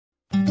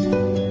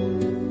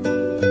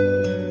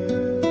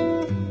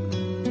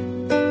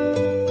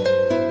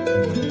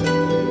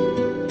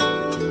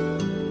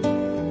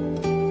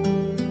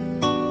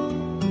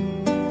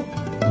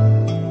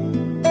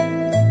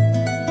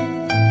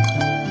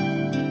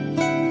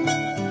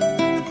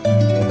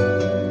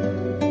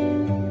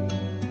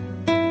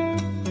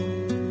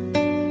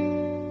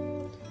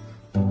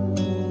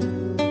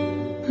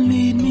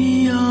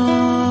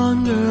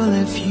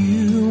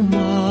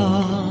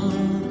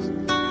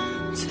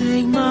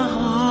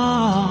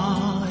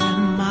heart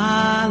and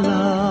my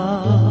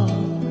love.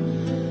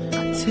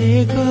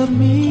 Take of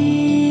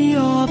me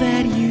all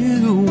that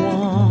you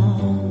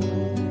want.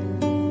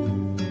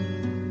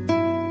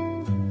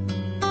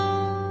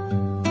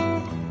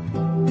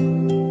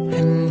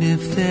 And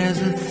if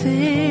there's a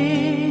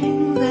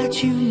thing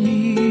that you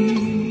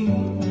need,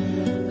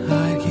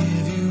 I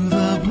give you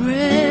the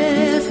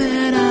breath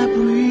that I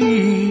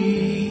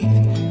breathe.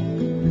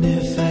 And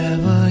if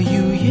ever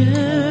you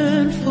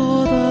yearn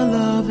for the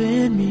love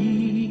in me,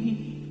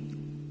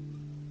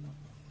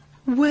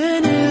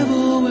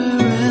 whenever,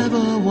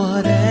 wherever,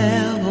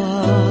 whatever,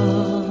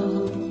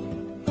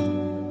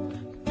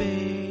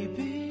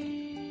 baby.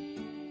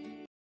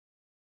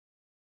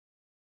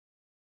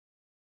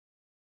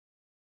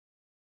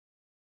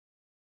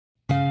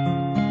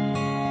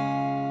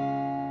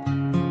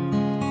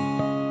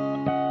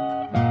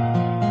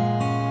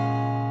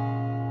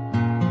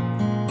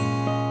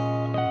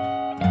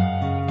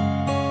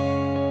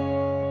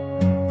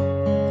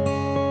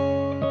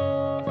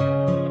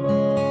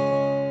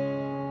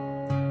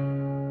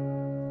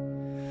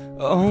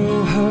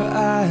 Oh,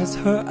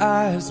 her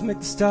eyes make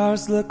the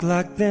stars look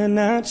like they're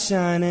not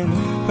shining.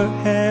 Her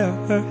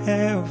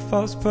hair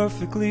falls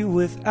perfectly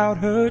without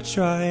her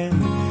trying.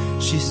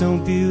 She's so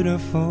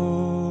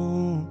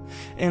beautiful,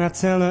 and I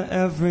tell her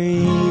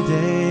every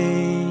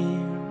day.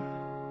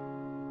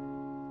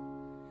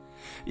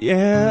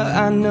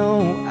 Yeah, I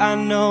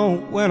know,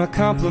 when I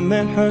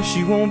compliment her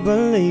she won't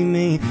believe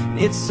me.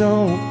 It's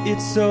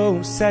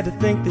so sad to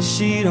think that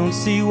she don't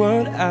see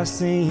what I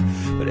see.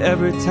 But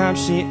every time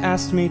she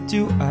asks me,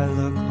 do I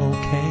look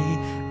okay,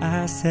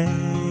 I say,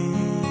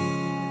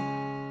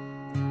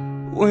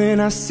 when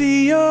I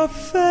see your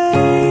face,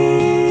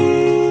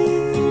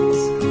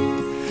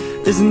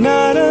 there's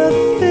not a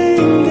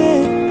thing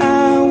that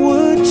I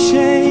would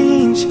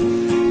change.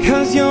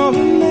 'Cause you're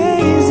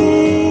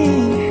amazing,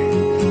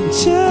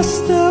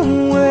 just the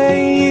way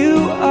you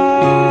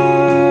are.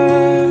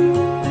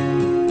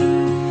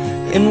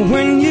 And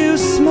when you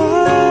smile,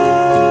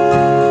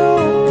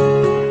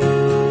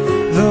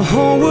 the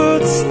whole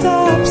world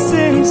stops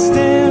and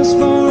stares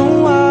for a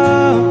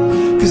while.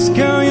 'Cause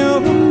girl,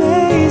 you're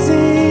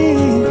amazing,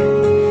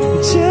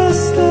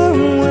 just the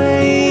way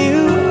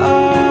you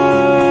are.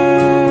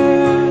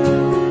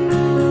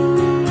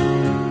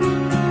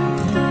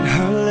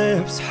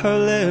 Her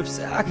lips,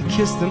 I could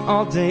kiss them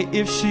all day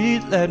if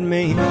she'd let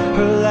me.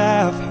 Her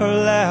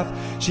laugh,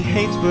 she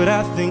hates but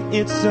I think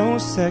it's so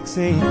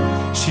sexy.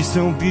 She's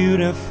so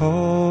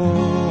beautiful,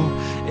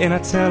 and I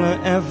tell her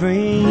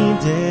every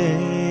day.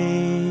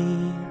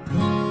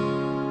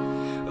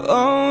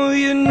 Oh,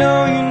 you know,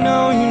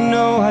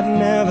 I'd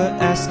never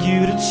ask you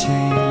to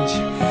change.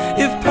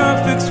 If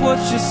perfect's what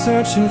you're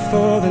searching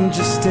for, then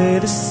just stay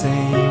the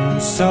same.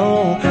 So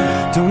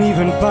don't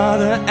even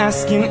bother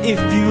asking if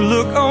you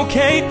look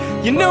okay.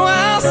 You know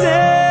I'll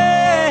say,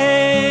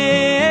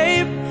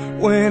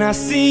 when I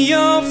see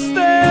your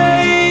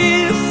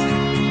face,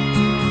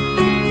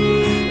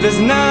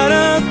 there's not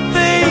a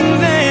thing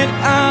that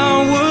I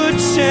would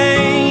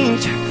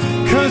change.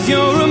 'Cause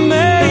you're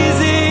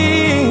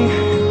amazing,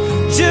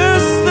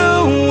 just the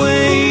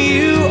way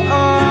you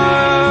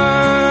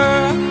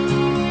are.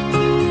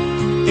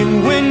 And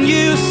when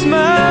you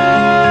smile,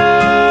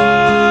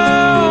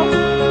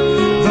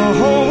 the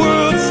whole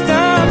world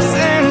stops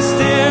and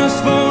stares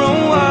for a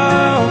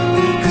while.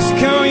 'Cause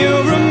girl,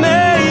 you're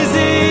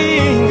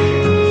amazing,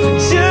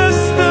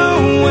 just the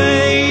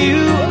way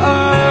you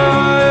are.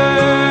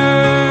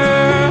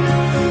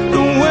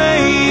 The way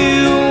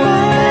you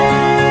are,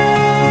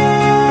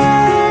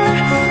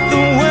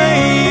 the way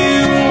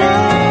you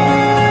are.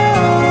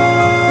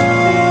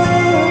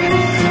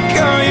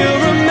 Girl,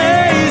 you're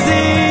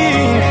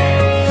amazing,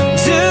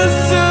 just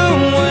the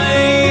way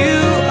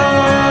you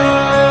are.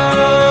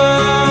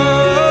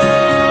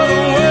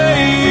 The way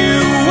you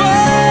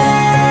are,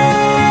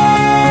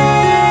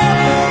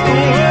 the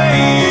way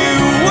you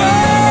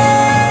are.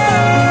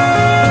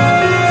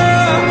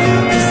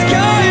 'Cause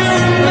girl,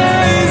 you're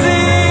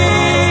amazing,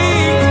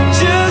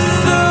 just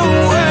the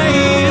way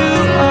you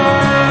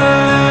are.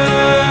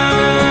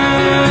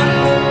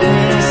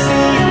 When I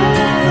see your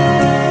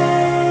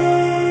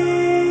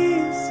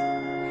face,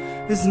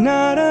 there's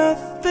not a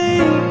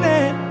thing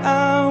that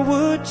I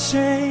would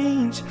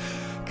change.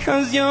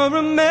 'Cause you're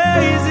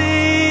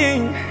amazing,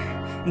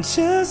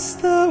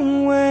 just the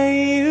way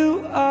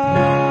you are.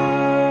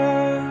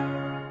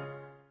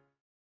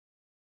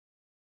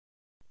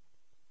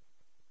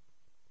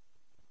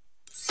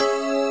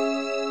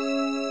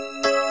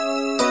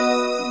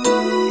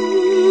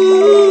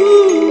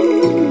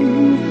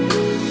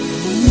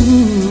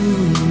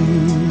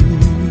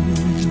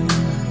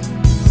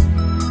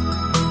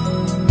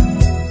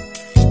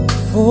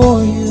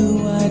 For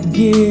you I'd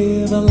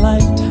give a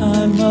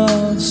lifetime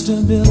of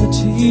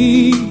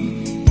stability.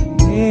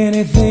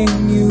 Anything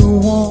you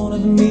want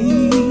of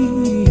me,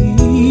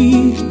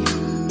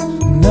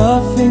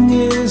 nothing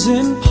is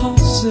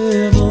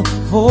impossible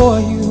for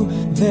you.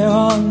 There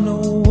are no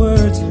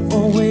words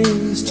or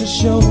ways to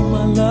show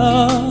my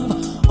love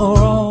or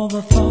all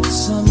the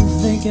thoughts I'm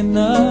thinking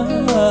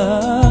of.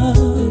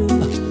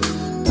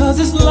 'Cause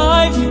this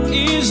life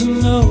is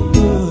no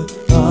good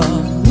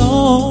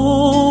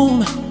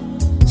alone.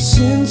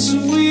 Since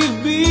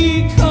we've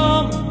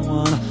become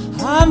one,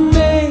 I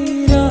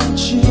made a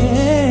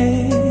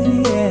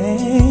change,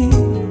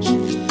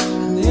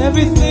 and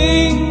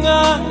everything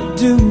I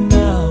do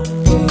now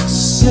makes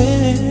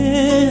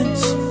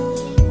sense.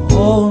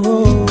 All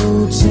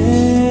roads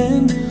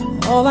end,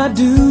 all I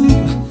do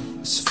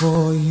is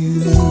for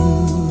you.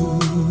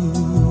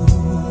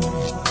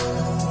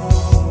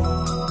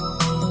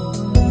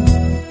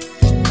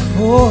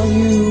 For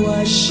you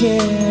I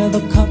share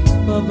the cup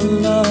of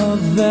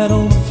love that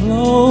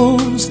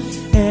overflows,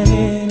 and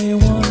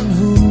anyone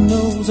who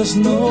knows us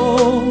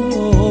knows.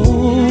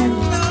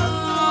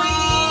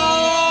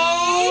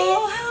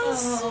 How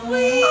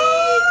sweet!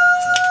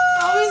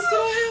 Always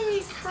gonna have me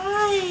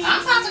crying.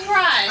 I'm about to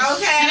cry.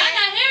 Okay. And I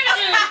got hair to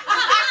do.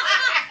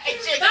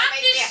 Stop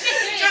this shit.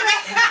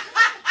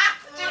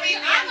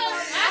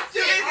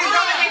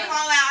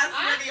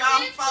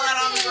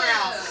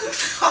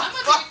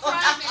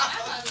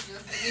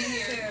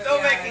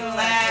 Don't make me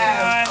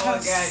laugh. Oh my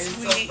God, it's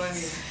so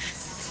funny.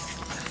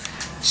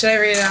 Should I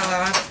read it out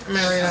loud? I'm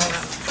gonna read it out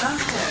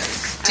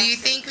loud. Do you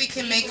think we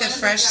can make a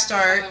fresh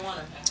start,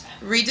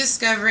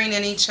 rediscovering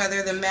in each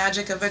other the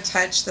magic of a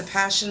touch, the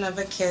passion of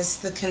a kiss,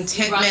 the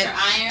contentment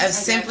of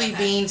simply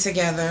being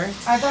together?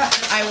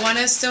 I want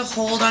us to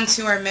hold on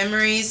to our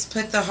memories,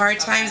 put the hard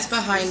times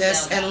behind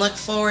us, and look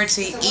forward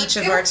to each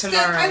of our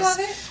tomorrows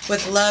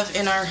with love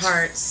in our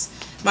hearts.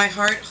 My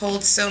heart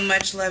holds so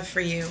much love for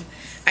you.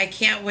 I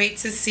can't wait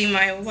to see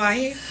my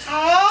wife.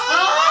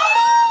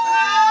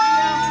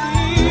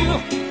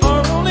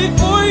 Are only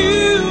for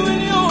you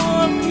and your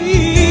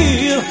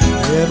appeal.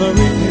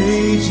 Every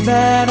page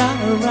that I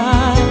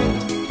write,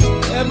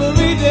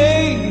 every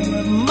day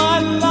of my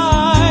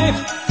life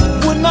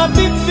would not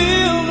be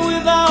filled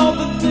without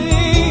the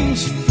things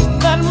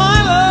that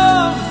my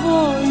love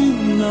for you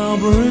now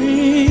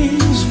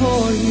brings.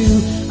 For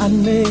you I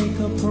make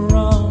a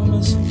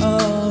promise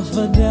of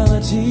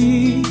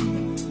fidelity,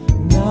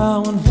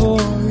 now and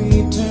for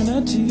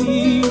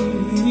eternity.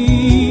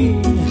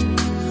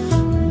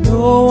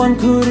 No one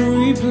could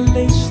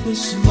replace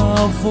this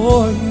love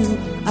for you.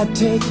 I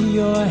take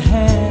your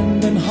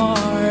hand and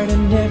heart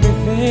and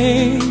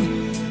everything,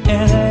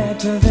 and add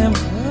to them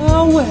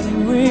a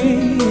wedding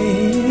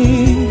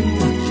ring.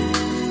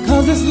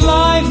 'Cause this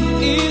life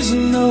is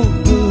no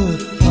good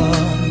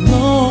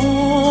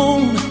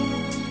alone.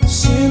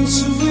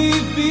 Since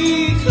we've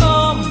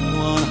become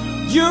one,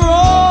 you're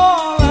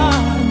all I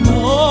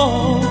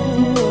know.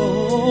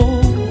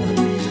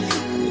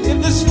 If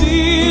this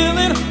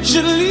feeling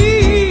should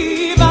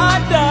leave, I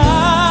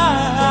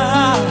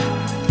die.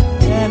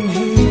 And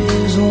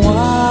here's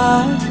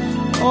why: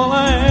 all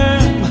I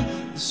am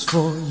is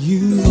for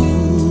you.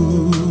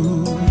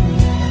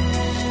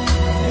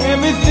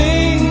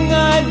 Everything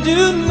I do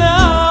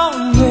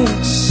now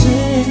makes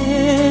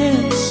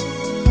sense.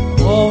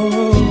 All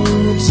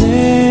roads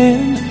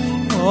end,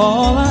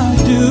 all I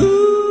do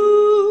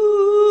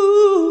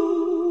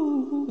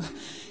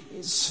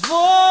is for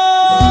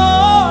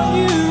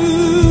you.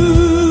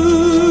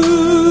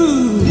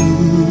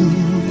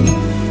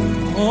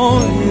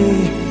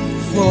 Only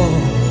for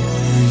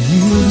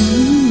you.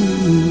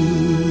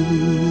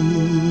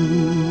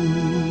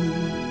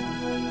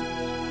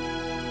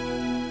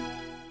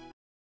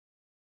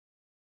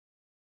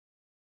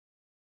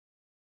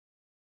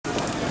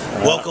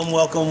 Welcome,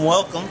 welcome,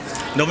 welcome.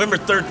 November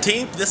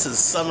 13th, this is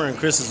Summer and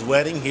Chris's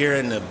wedding here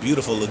in the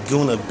beautiful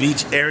Laugna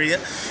Beach area.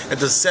 At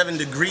the 7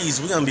 degrees,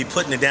 we're going to be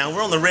putting it down.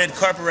 We're on the red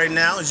carpet right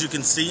now, as you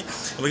can see.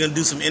 And we're going to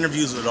do some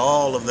interviews with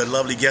all of the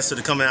lovely guests that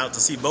are coming out to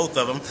see both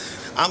of them.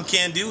 I'm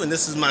Can-Do, and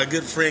this is my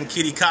good friend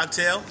Kitty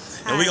Cocktail.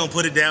 And we're going to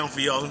put it down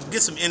for y'all.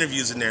 Get some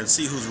interviews in there and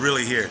see who's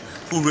really here,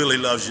 who really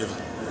loves you.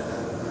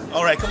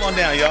 All right, come on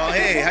down, y'all.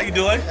 Hey, how you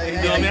doing? How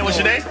you doing, man? What's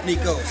your name?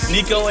 Nico.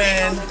 Nico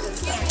and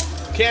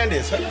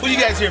Candace. Who you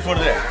guys here for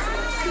today?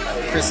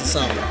 Chris and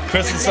Summer.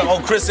 Chris and Summer. Oh,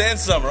 Chris and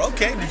Summer.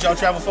 Okay. Did y'all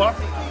travel far?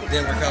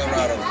 Denver,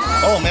 Colorado.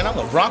 Oh, man, I'm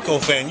a Bronco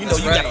fan. You know,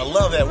 you gotta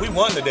love that. We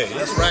won today.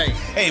 That's right.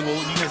 Hey, well,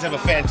 you guys have a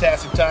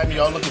fantastic time.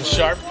 Y'all looking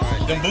sharp.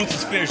 Them boots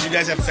is fierce. You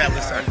guys have a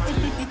fabulous time.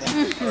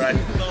 All right.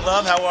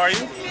 Love, how are you?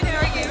 Good, how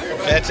are you?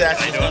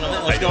 Fantastic.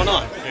 What's going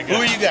on? Who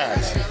are you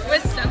guys?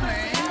 With Summer.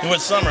 You're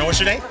with Summer. What's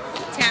your name?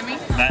 Tammy.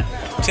 Matt.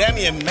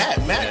 Tammy and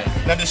Matt. Matt.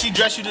 Now, did she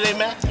dress you today,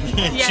 Matt?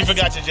 Yes. She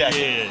forgot your jacket.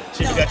 Yeah.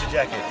 She forgot your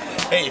jacket.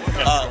 Hey,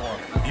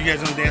 you guys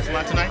gonna dance a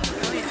lot tonight?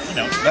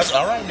 No. That's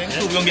all right, man.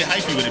 Cool. We're gonna get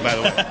hypey with it, by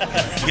the way.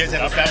 You guys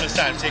have a fabulous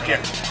time. Take care.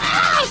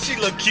 Ah, she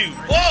look cute.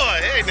 Boy,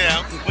 hey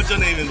now. What's your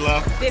name,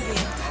 love? Vivian.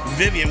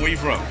 Vivian, where you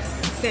from?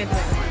 San Diego.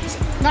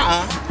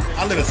 Nah,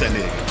 I live in San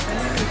Diego.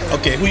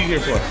 Okay, who you here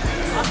for?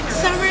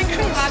 Summer and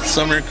Chris.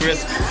 Summer and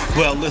Chris.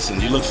 Well,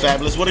 listen, you look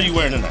fabulous. What are you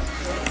wearing tonight?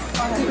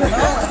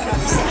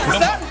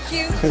 Something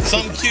cute.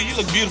 Something cute. You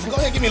look beautiful. Go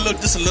ahead, give me a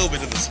look, just a little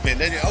bit of a spin.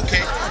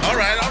 Okay. All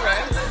right.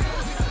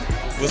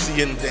 We'll see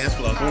you in the dance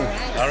floor.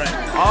 All right.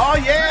 Oh,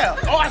 yeah.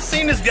 Oh, I've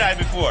seen this guy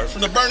before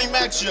from the Bernie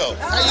Mac show.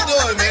 How you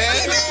doing,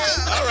 man?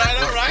 All right,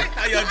 all right.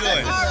 How y'all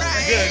doing?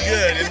 Good,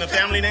 good. And the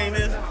family name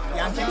is?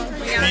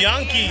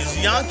 Yankees.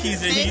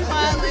 And he...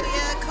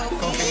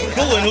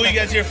 Cool. And who you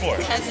guys here for?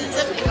 Cousins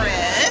of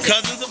Chris.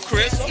 Cousins of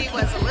Chris. He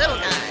was a little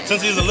guy.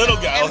 Since he was a little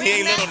guy. Oh,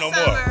 he ain't little no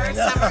more.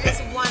 Summer is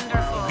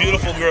wonderful.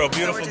 Beautiful girl, So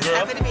beautiful we're just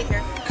girl. happy to be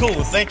here.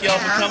 Cool. Thank y'all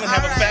for coming.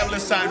 Have a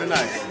fabulous time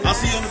tonight. I'll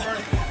see you on the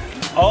Bernie.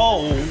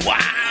 Oh,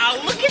 wow.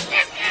 Look at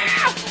this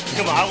girl.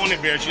 Come on, I won't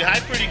embarrass you. Hi,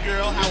 pretty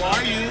girl. How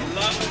are you?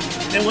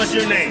 And what's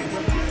your name?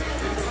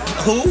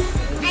 Who?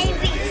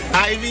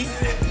 Ivy.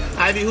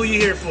 Ivy, who you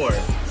here for?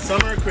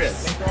 Summer or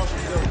Chris?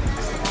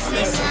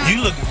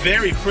 You look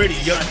very pretty.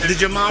 Did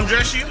your mom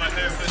dress you?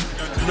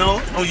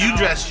 No? Oh, you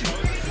dressed you.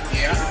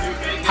 Yeah.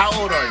 How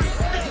old are you?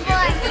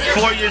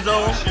 4 years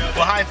old?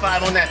 Well, high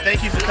five on that.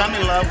 Thank you for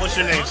coming, love. What's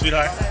your name,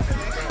 sweetheart?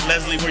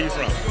 Leslie, where you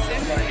from?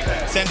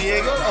 San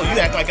Diego? Oh, you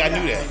act like I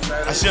knew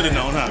that. I should have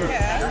known, huh?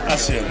 I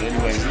should have.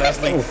 Anyways,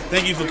 Leslie,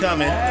 thank you for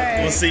coming.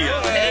 We'll see you.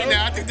 Hey,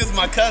 now, I think this is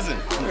my cousin.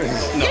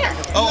 No.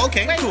 Oh,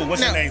 okay, cool.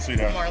 What's your name,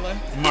 sweetheart? Marla.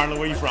 Marla,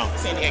 where you from?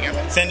 San Diego.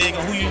 San Diego,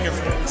 who you here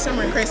for?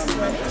 Summer and Chris as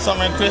well.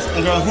 Summer and Chris.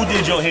 And girl, who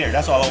did your hair?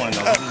 That's all I want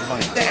to know. This is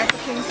funny. The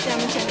Africans down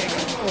in San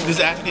Diego. This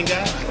African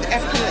guy? The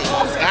African lady.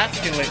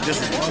 African lady.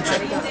 This is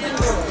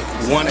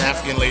one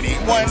African lady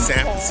in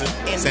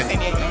San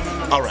Diego.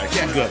 All right,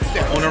 good.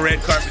 On the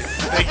red carpet.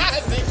 Thank you.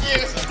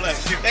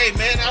 Bless you. Hey,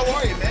 man, how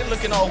are you, man?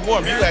 Looking all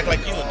warm. You act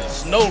like you in the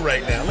snow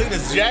right now. Look at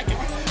this jacket.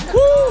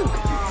 Woo!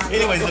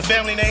 Anyways, the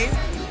family name?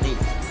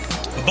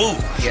 Boo.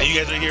 Yeah. You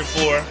guys are here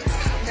for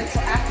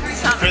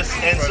Chris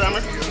and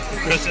Summer?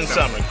 Chris and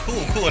Summer.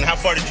 Cool, cool. And how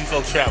far did you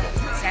folks travel?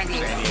 San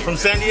Diego. From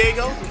San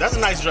Diego? That's a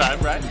nice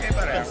drive, right?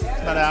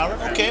 About an hour.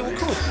 Okay, well,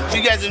 cool. So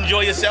you guys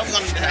enjoy yourself.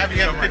 I'm going to have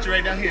you have a picture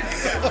right down here.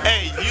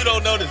 Hey, you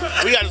don't know this.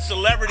 We got a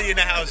celebrity in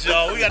the house,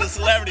 y'all. We got a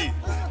celebrity.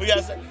 We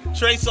got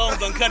Trey Songz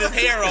done cut his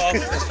hair off.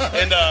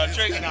 And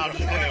Trey, no, I'm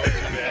just playing with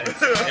you, man.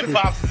 And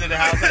Pops is in the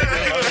house.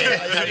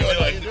 How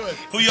you doing?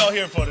 Who y'all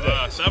here for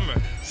today? Summer.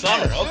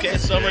 Summer, okay.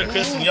 Summer and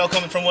Chris, and y'all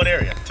coming from what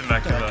area?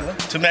 Temecula.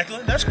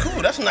 Temecula? That's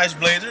cool. That's a nice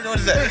blazer. What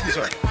is that?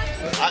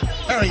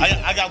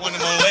 I got one of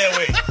them on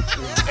layaway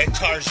at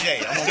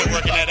Target. I'm still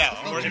working that out.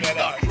 I'm working that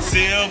out.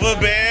 Silver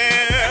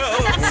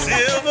bells,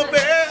 silver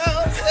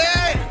bells.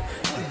 Hey!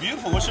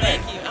 Beautiful. What's your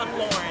name? Thank you. I'm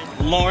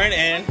Lauren. Lauren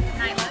and?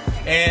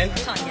 Nyla. And?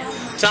 Tanya.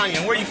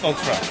 Tanya, where are you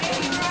folks from?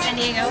 San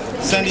Diego.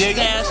 San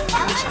Diego?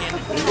 Michigan.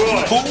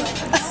 Who?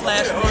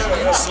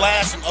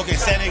 Slash, okay,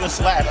 San Diego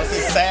Slash. I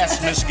said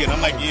Sass, Michigan.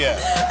 I'm like, yeah.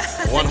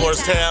 One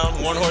horse town.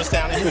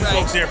 And who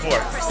folks here for?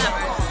 For summer.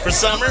 For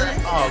summer?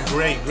 Oh,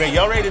 great.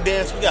 Y'all ready to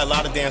dance? We got a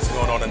lot of dancing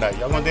going on tonight.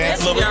 Y'all gonna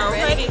dance a little bit?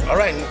 Ready. All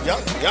right, y'all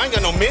ain't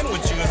got no men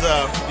with you. Is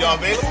y'all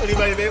available?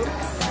 Anybody available?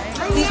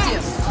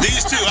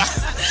 These two.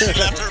 She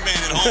left her man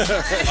at home.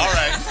 All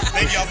right.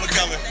 Thank y'all for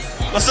coming.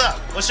 What's up?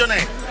 What's your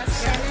name?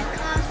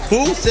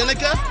 Who?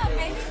 Seneca?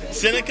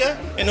 Seneca?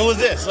 And who is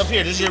this? Up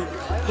here.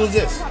 Who's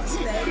this?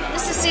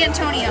 This is San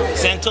Antonio.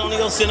 San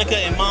Antonio, Seneca,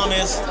 and mom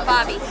is?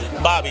 Bobby.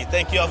 Bobby.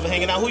 Thank y'all for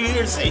hanging out. Who you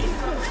here to see?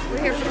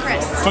 We're here for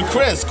Chris. For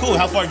Chris. Cool.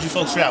 How far did you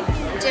folks travel?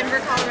 Denver,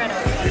 Colorado.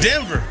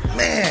 Denver.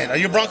 Man, are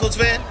you a Broncos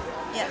fan?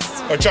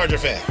 Yes. Or Charger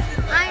fan?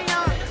 I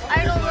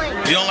don't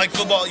like. You don't like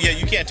football? Yeah,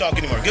 you can't talk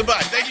anymore.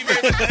 Goodbye. Thank you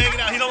very much for hanging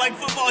out. He don't like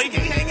football. He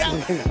can't hang out.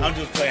 I'm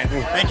just playing.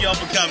 Thank you all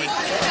for coming.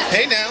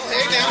 Hey now.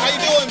 How you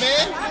doing,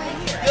 man?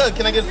 Good.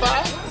 Can I get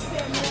 5?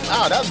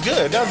 Oh, that was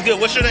good.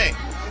 What's your name?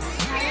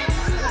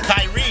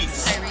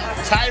 Tyrese.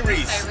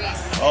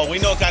 Oh, we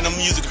know what kind of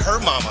music her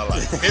mama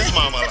likes. His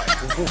mama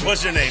likes.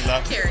 What's your name,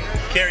 love? Carrie.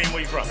 Carrie,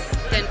 where you from?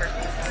 Denver.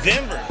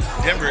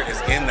 Denver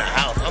is in the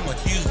house. I'm a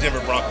huge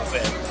Denver Bronco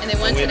fan. And they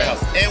won today.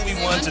 And we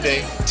won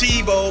today.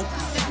 Tebow.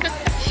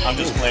 I'm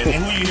just playing.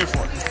 And who are you here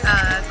for?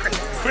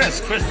 Chris.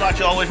 Chris brought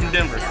you all the way from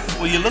Denver.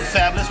 Well, you look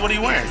fabulous. What are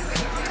you wearing?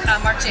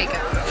 Marc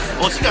Jacob.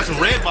 Well, she got some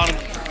red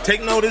bottoms.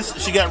 Take notice.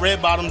 She got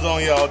red bottoms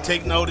on, y'all.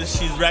 Take notice.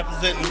 She's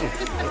representing.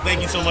 Well, thank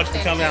you so much for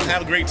coming out.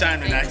 Have a great time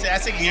tonight. I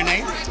think your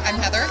name? I'm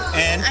Heather.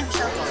 And? I'm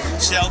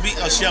Shelby. Shelby.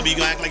 Oh, Shelby, you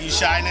gonna act like you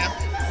shy now?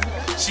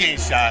 She ain't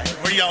shy.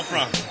 Where y'all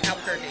from?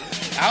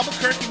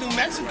 Albuquerque, New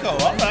Mexico.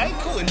 All right,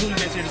 cool. And who you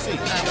guys here to see?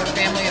 We're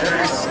family of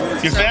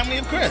Chris. Your family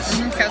of Chris.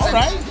 Cousins. All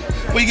right.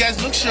 Well, you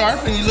guys look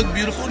sharp and you look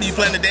beautiful. Do you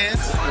plan to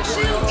dance?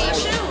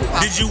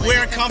 Did you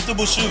wear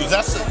comfortable shoes?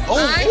 That's it. Oh,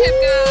 I have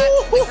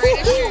got the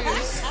greatest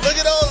shoes. Look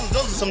at those.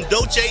 Those are some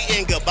Dolce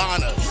 &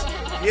 Gabbanas.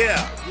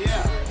 Yeah.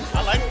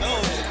 I like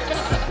those.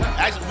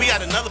 Actually, we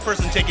got another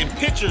person taking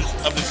pictures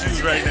of the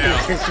shoes right now.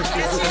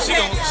 She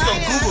gonna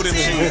Google them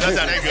shoes. That's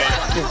how they go.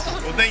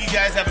 Well, thank you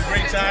guys. Have a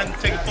great time.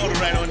 Take a photo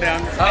right on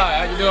down.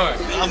 Hi, how you doing?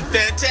 I'm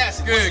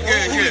fantastic. Good.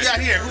 Who we got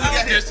here?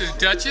 This is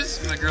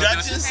Duchess, my girl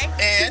Duchess,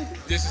 and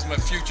This is my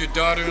future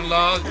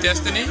daughter-in-law,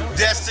 Destiny.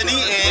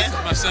 Destiny, and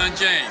My son,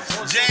 James.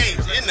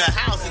 James in the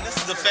house. And this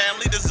is a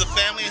family.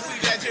 And who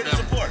you guys here to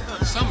support?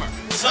 Summer.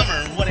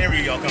 Summer, what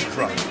area y'all coming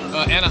from?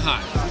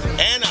 Anaheim.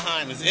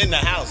 Anaheim is in the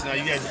house. Now,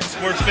 you guys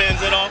sports fans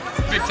at all?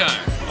 Big time.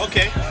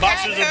 Okay.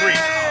 Boxers or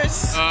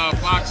briefs?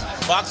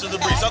 Boxers. Boxers or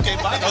briefs. Okay,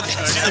 okay.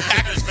 She's a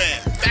Packers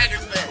fan.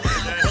 Packers fan.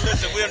 Well,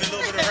 listen, we're in a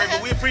little bit of a hurry,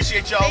 but we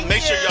appreciate y'all.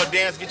 Make sure y'all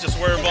dance, get your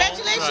swerve on.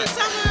 Congratulations,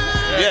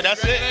 Summer. Yeah,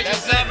 that's it.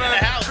 That's it. Summer.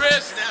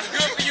 Chris,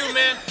 good for you,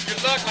 man. Good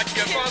luck, like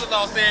your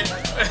father-in-law said.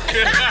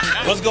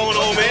 What's going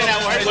on, man?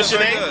 What's your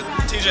name?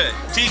 TJ.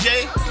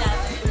 TJ?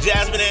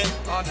 Jasmine and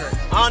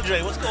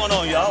Andre, what's going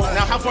on, y'all?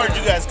 Now, how far did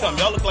you guys come?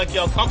 Y'all look like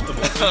y'all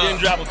comfortable. You didn't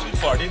travel too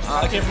far, did you?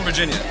 I came from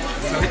Virginia.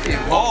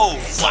 Oh,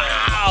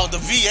 wow. The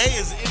VA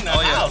is in the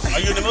house.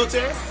 Are you in the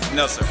military?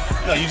 No, sir.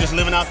 No, you just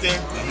living out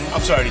there? I'm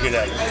sorry to hear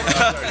that.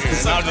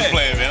 I'm just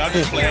playing, man. I'm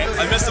just playing.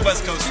 I missed the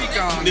West Coast.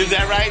 Is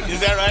that right?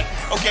 Is that right?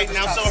 Okay,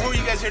 now, so who are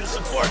you guys here to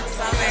support?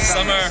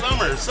 Summer.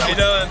 How you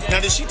doing? Now,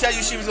 did she tell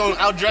you she was going to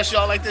outdress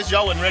y'all like this?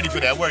 Y'all wasn't ready for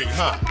that, were you,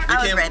 huh?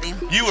 I was ready.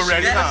 You were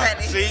ready, huh?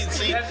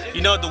 See?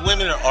 You know, the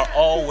women are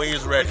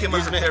always ready. Came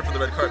up prepared for the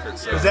red carpet.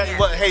 So. Is that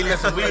what? Hey,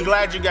 listen, we're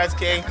glad you guys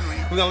came.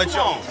 We're gonna let you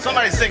on.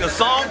 Somebody sing a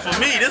song for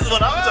me. This is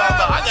what I'm talking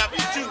about. I got me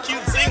two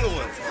cute single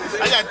ones.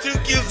 I got two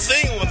cute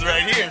single ones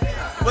right here.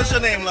 What's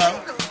your name,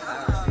 love?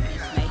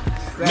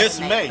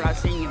 Miss May.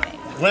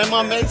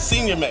 Grandma May,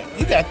 Senior May.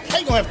 How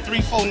you gonna have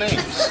 3 full names?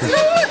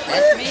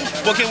 That's me.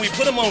 Well, can we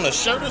put them on a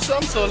shirt or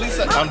something? So at least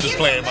I'm just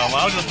playing, Mama.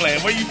 I'm just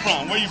playing. Where you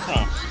from?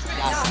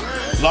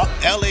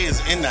 LA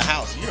is in the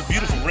house. You're a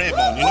beautiful red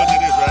bone. You know what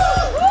that is,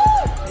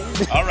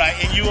 right? All right,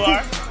 and you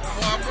are?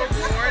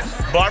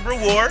 Barbara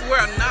Ward.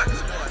 We're a Knox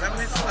Ward. I'm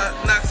Miss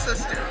Knox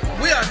sister.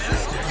 We are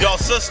sisters. Y'all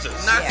sisters?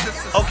 Knox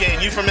sisters. Okay,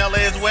 and you from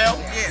LA as well?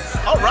 Yes.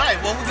 All right,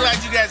 well, we're glad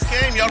you guys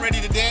came. Y'all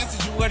ready to dance?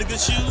 Did you wear the good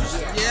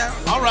shoes? Yeah.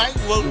 All right,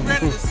 well. We're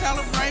ready to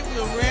celebrate.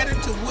 We're ready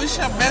to wish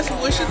our best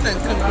wishes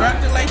and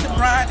congratulate the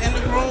bride and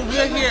the groom.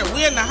 We're here.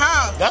 We're in the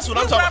house. That's what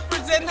I'm talking about. We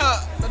represent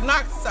the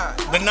Knox side.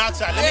 The Knox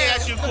side. Let me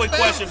ask you a quick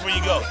question before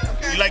you go.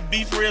 You like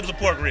beef ribs or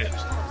pork ribs?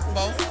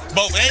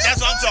 Both. Hey,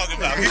 that's what I'm talking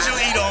about. Get your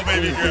eat on,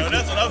 baby girl.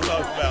 That's what I'm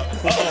talking about.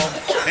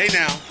 Uh-oh. Hey,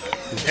 now,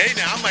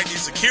 I might need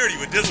security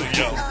with this one,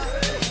 yo.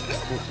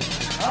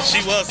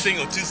 She was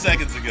single 2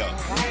 seconds ago.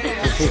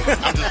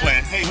 I'm just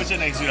playing. Hey, what's your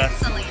name, sweetheart?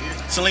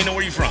 Selena. Selena,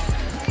 where you from?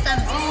 San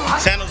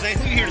San Jose?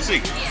 Who you here to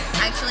see?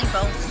 Actually,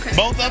 both.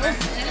 Both of them?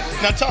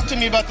 Now, talk to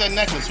me about that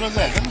necklace. What's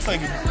that? That looks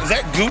like, is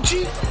that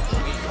Gucci?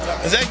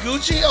 Is that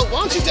Gucci? Oh,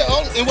 why don't you tell?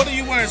 Oh, and what are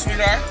you wearing,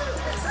 sweetheart?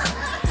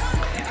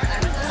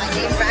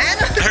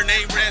 Her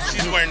name brand.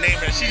 She's wearing name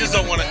brand. She just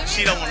don't want to.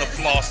 She don't want to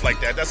floss like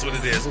that. That's what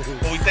it is.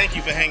 Well, we thank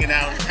you for hanging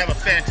out. Have a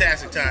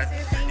fantastic time.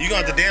 You're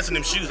gonna have to dance in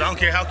them shoes. I don't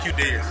care how cute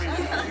they is.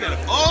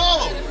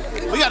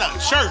 We got a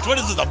church. What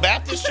is this? A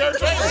Baptist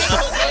church? Right?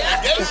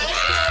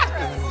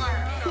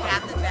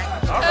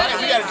 All right,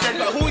 we got a church.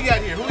 Who we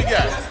got here? Who we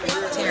got?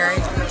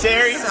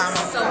 Terry.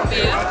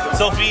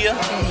 Sophia.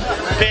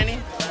 Penny.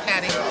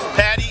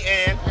 Patty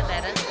and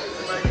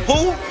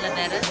who?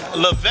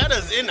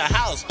 Lavetta's in the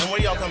house. And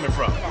where y'all coming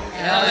from?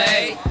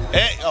 LA.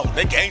 Hey,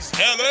 they gangsta.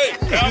 LA.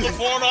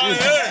 California.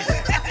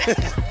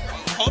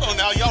 Hold on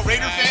now. Y'all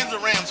Raider fans or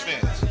Rams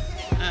fans?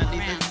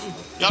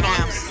 Y'all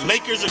don't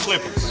Lakers or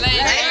Clippers?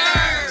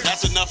 Lakers.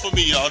 That's enough for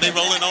me, y'all. They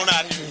rolling on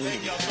out here.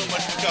 Thank y'all so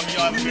much for coming.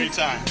 Y'all have a great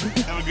time.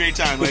 Have a great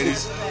time,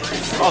 ladies.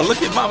 Oh,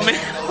 look at my man.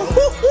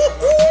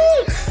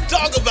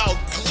 Talk about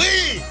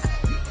clean.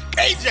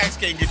 Ajax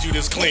can't get you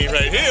this clean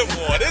right here,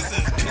 boy. This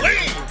is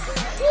clean.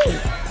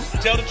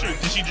 Tell the truth.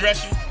 Did she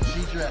dress you?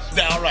 She dressed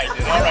me. All right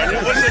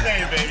then. What's your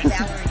name, baby?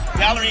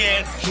 Valerie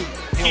Ann.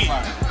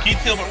 Keith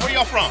Hilbert. Where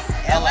y'all from?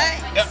 LA.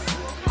 Yep.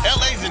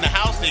 LA's in the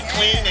house. They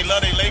clean. They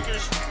love their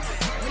Lakers.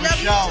 We love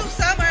you too,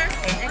 Summer.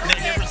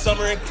 They're here for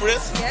Summer and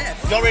Chris.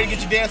 Yes. Y'all ready to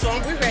get your dance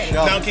on? We're ready.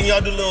 Now, can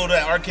y'all do a little of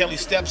that R. Kelly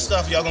step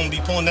stuff? Y'all gonna be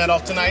pulling that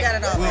off tonight? We got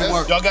it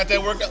all. Y'all got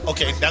that work?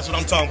 Okay, that's what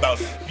I'm talking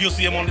about. You'll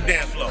see him on the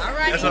dance floor. All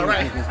right. That's all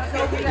right.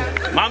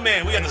 My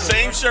man, we got the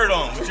same shirt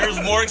on, but yours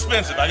is more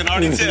expensive. I can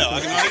already tell.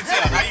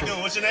 How you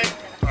doing? What's your name?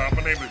 My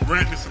name is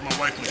Grant. This is my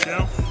wife,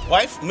 Michelle.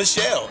 Wife,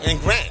 Michelle, and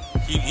Grant.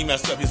 He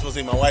messed up. He's supposed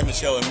to say my wife,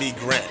 Michelle, and me,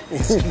 Grant.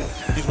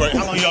 He's working.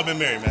 How long y'all been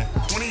married, man?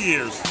 20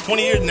 years.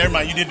 20 years? Never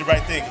mind. You did the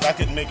right thing, because I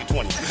couldn't make it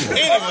 20.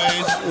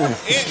 Anyways.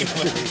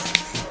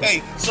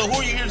 Hey, so who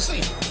are you here to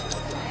see?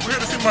 We're here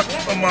to see my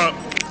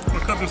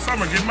cousin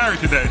Summer get married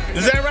today.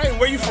 Is that right?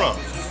 Where you from?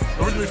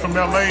 Originally from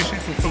LA,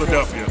 she's from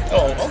Philadelphia.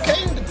 Oh,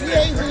 okay. The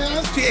PA's in the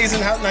house. PA's in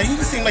the house. Now, you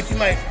just seem like you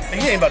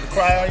ain't about to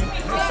cry, are you?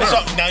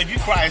 Now, if you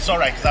cry, it's all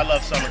right, because I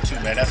love Summer too,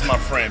 man. That's my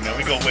friend, man.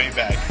 We go way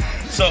back.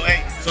 So,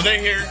 hey, they're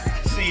here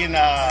seeing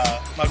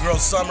my girl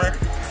Summer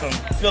from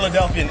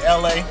Philadelphia and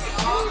LA.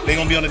 They're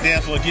going to be on the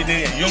dance floor getting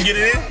it in. You going to get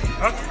it in?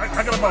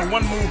 I got about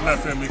one move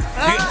left in me.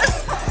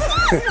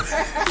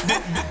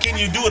 Can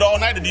you do it all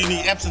night, or do you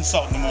need Epsom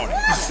salt in the morning?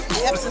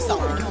 Epsom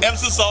salt.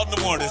 Epsom salt in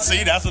the morning.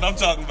 See, that's what I'm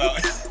talking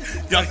about.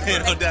 Y'all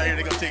head on down here.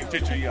 They're going to take a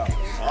picture of y'all.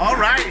 All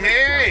right,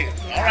 hey.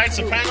 All right,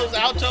 sopranos,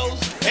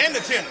 altos, and the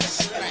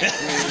tenors.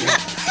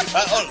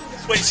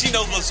 Wait, she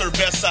knows what's her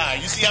best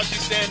side. You see how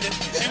she's standing?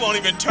 She won't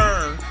even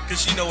turn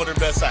because she know what her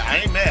best side. I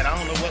ain't mad. I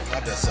don't know what my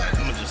best side.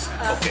 I'm gonna just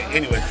okay.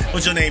 Anyway,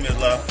 what's your name is,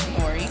 love?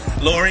 Lori.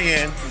 Lori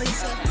and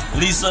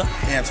Lisa.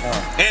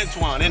 Antoine.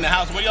 Antoine in the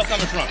house. Where y'all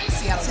coming from?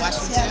 Seattle,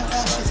 Washington.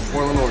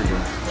 Portland,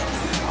 Oregon.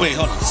 Wait,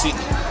 hold on. See,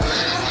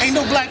 ain't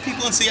no black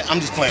people in Seattle.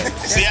 I'm just playing.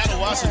 Seattle,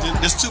 Washington.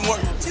 There's two more.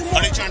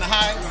 Are they trying to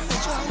hide?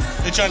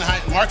 They're trying to hide.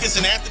 Marcus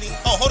and Anthony.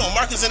 Oh, hold on.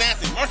 Marcus and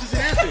Anthony. Marcus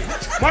and Anthony.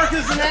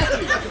 Marcus and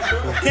Anthony.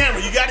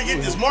 Cameron, you got to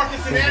get this. Marcus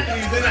and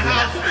Anthony's in the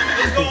house.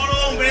 What's going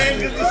on, man?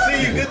 Good to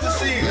see you. Good to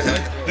see you.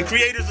 The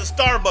creators of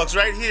Starbucks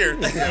right here.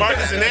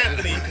 Marcus and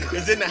Anthony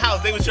is in the house.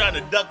 They was trying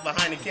to duck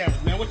behind the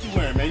cameras. Man, what you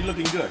wearing, man? You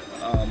looking good.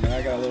 Oh, man,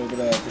 I got a little bit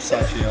of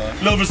Versace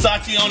on. A little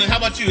Versace on it. How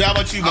about you? How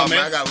about you, my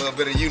man? I got a little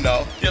bit of you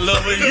know. Yeah, a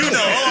little bit of you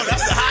know. Oh,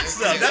 that's the hot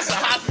stuff. That's the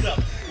hot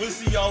stuff. We'll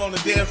see y'all on the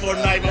dance floor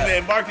tonight, my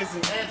man. Marcus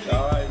and Anthony.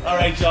 All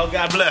right, y'all.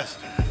 God bless.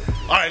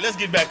 All right, let's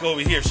get back over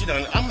here. She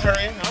done. I'm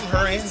hurrying.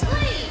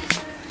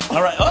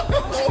 All right.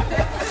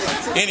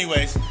 Oh.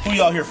 Anyways, who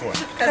y'all here for?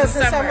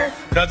 Cousin Summer.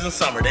 Cousin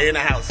Summer. They in the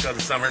house,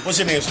 Cousin Summer. What's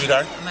your name,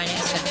 sweetheart? My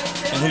name's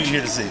Tiffany. And who you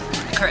here to see?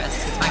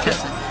 Chris. It's my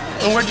cousin.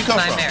 And where'd you come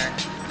from?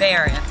 Bay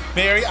Area.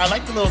 Bay Area. I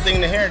like the little thing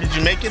in the hair. Did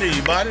you make it or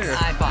you bought it? Or?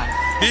 I bought it.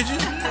 Did you?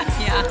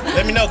 Yeah.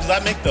 Let me know because I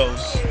make those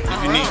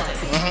if you need.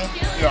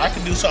 Yeah, I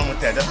can do something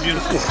with that. That's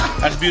beautiful.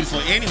 That's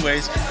beautiful.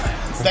 Anyways,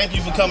 thank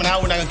you for coming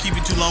out. We're not gonna keep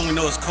you too long. We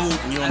know it's cold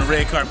and you're on the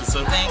red carpet. So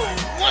look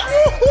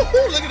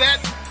at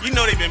that. You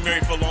know they've been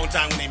married for a long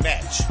time when they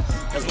match.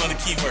 That's one of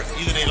the key words.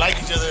 Either they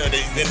like each other or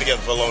they've been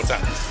together for a long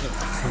time.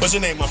 What's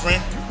your name, my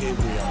friend?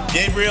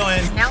 Gabriel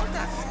and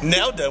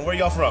Nelda. Where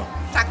y'all from?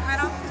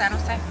 Sacramento, San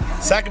Jose.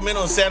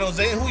 Sacramento and San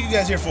Jose. And who you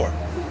guys here for?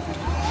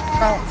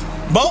 Both.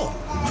 Both.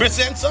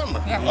 Chris and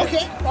Summer. Yeah.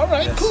 Okay. All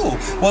right. Yes. Cool.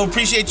 Well,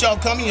 appreciate y'all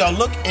coming. Y'all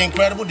look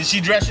incredible. Did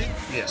she dress you?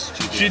 Yes,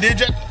 she did. She did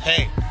dress.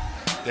 Hey,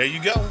 there you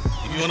go.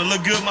 If you want to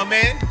look good, my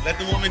man, let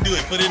the woman do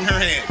it. Put it in her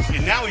hands.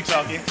 And now we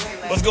talking.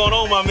 What's going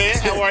on, my man?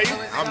 How are you?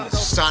 I'm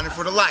shining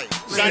for the light.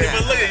 Shining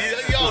for the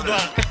light. Y'all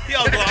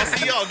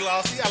glossy. Y'all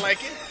glossy. I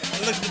like it.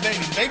 And look at the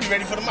baby. The baby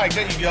ready for the mic.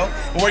 There you go.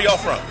 And where y'all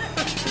from?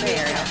 Bay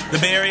Area. The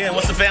Bay Area. And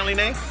what's the family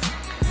name?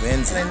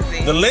 Lindsay.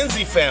 The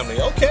Lindsay family.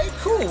 Okay,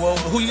 cool. Well,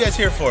 who you guys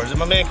here for? Is it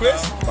my man Chris?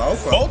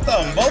 Both of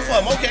them. Both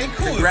of them. Okay,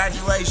 cool.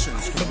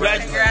 Congratulations.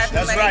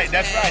 That's right.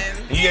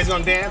 And you guys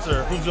gonna dance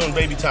or who's doing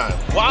baby time?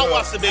 Well, I'll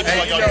watch the baby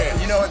while y'all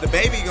dance. You know what? The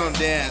baby gonna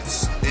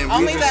dance. And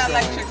Only the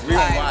electric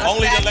slide.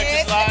 Only the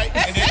electric slide,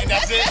 and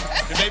that's it?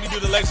 The baby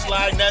do the electric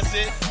slide, and that's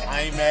it?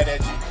 I ain't mad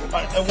at you.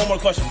 All right, and one more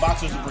question.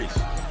 Boxers or briefs?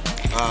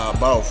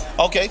 Both.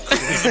 Okay, cool.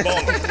 He's a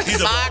bowler.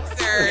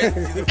 Boxers.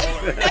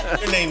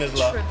 Your name is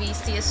love?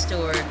 Trevicia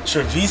Stewart.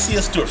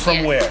 Trevicia Stewart.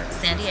 From where?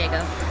 San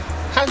Diego.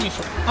 How you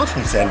from? I'm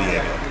from San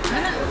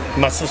Diego.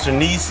 My sister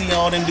Niecy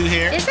all them do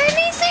here. Is that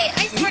Niecy?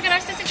 I used to work at our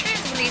sister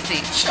trans with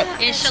Niecy.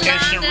 And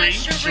Shalonda,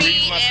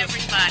 Cherie,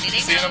 everybody. They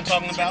see what I'm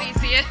talking about?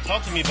 Trevicia.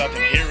 Talk to me about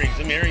them earrings.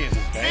 Them earrings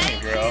is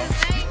banging, girl.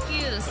 Thank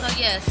you. So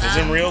yes. Is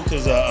them real?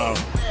 Cause I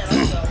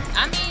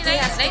mean, they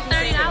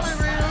 $30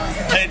 real.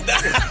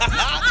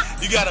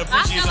 You gotta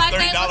appreciate some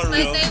 $30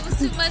 reels. They was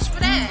too much for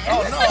that.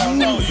 Oh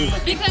no, you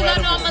look because incredible.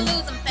 I know I'm gonna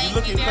lose them. Thank you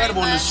look you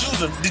incredible in the shoes.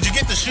 Did you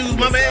get the shoes,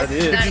 my man? I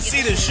did. Did you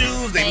see the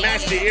shoes? They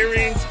match the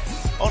earrings.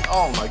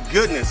 Oh my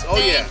goodness. Oh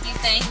yeah.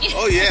 Thank you.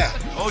 Oh yeah.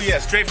 Oh yeah.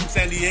 Straight from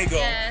San Diego.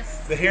 Yes.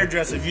 The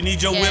hairdresser. If you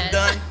need your whip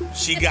done,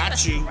 she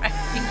got you. Right.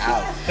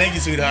 Thank you,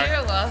 sweetheart.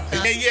 You're welcome.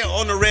 Hey, yeah,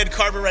 on the red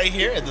carpet right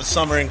here at the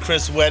Summer and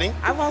Chris wedding.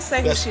 I won't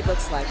say who she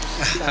looks like.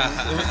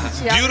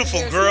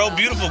 Beautiful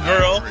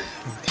girl.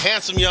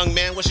 Handsome young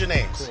man. What's your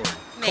names?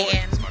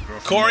 Megan.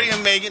 Corey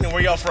and Megan. And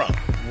where y'all from?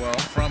 Well,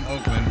 from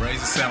Oakland, raised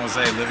in San Jose,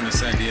 living in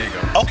San Diego.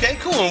 Okay,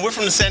 cool. And we're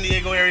from the San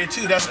Diego area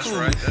too. That's cool.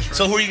 Right, that's right.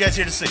 So who are you guys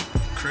here to see?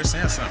 Chris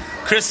and Summer.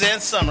 Chris and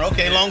Summer.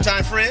 Okay,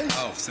 longtime friends?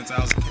 Oh, since I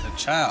was a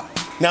child.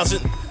 Now,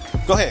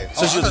 go ahead.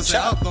 Since you was a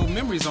child. I'll throw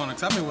memories on it.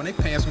 Tell me when they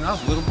passed when I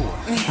was a little boy.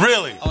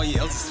 Really? Oh,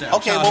 yeah. I was a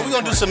child. Okay, well, we're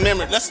going to do some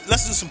memory. Let's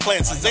do some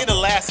plans. Since they the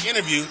last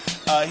interview,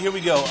 here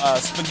we go.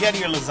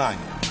 Spaghetti or lasagna?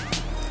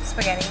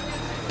 Spaghetti.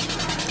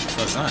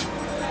 Lasagna.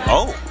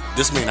 Oh.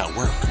 This may not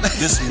work.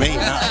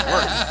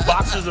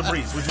 Boxers or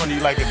briefs? Which one do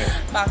you like in there?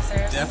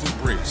 Boxers.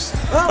 Definitely briefs.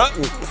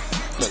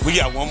 Look, we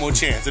got one more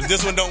chance. If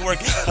this one don't work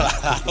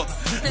out,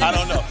 I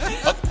don't know.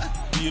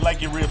 Do you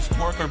like your ribs,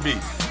 pork or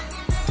beef?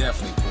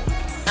 Definitely pork.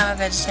 I'm a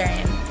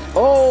vegetarian.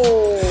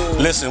 Oh.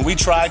 Listen, we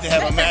tried to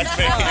have a match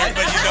made here,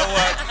 but you know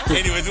what?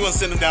 Anyways, we're going to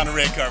send them down the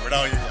red carpet.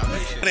 Oh, yeah.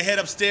 I'm going to head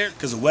upstairs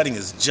because the wedding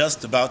is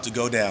just about to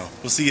go down.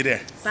 We'll see you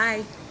there.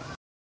 Bye.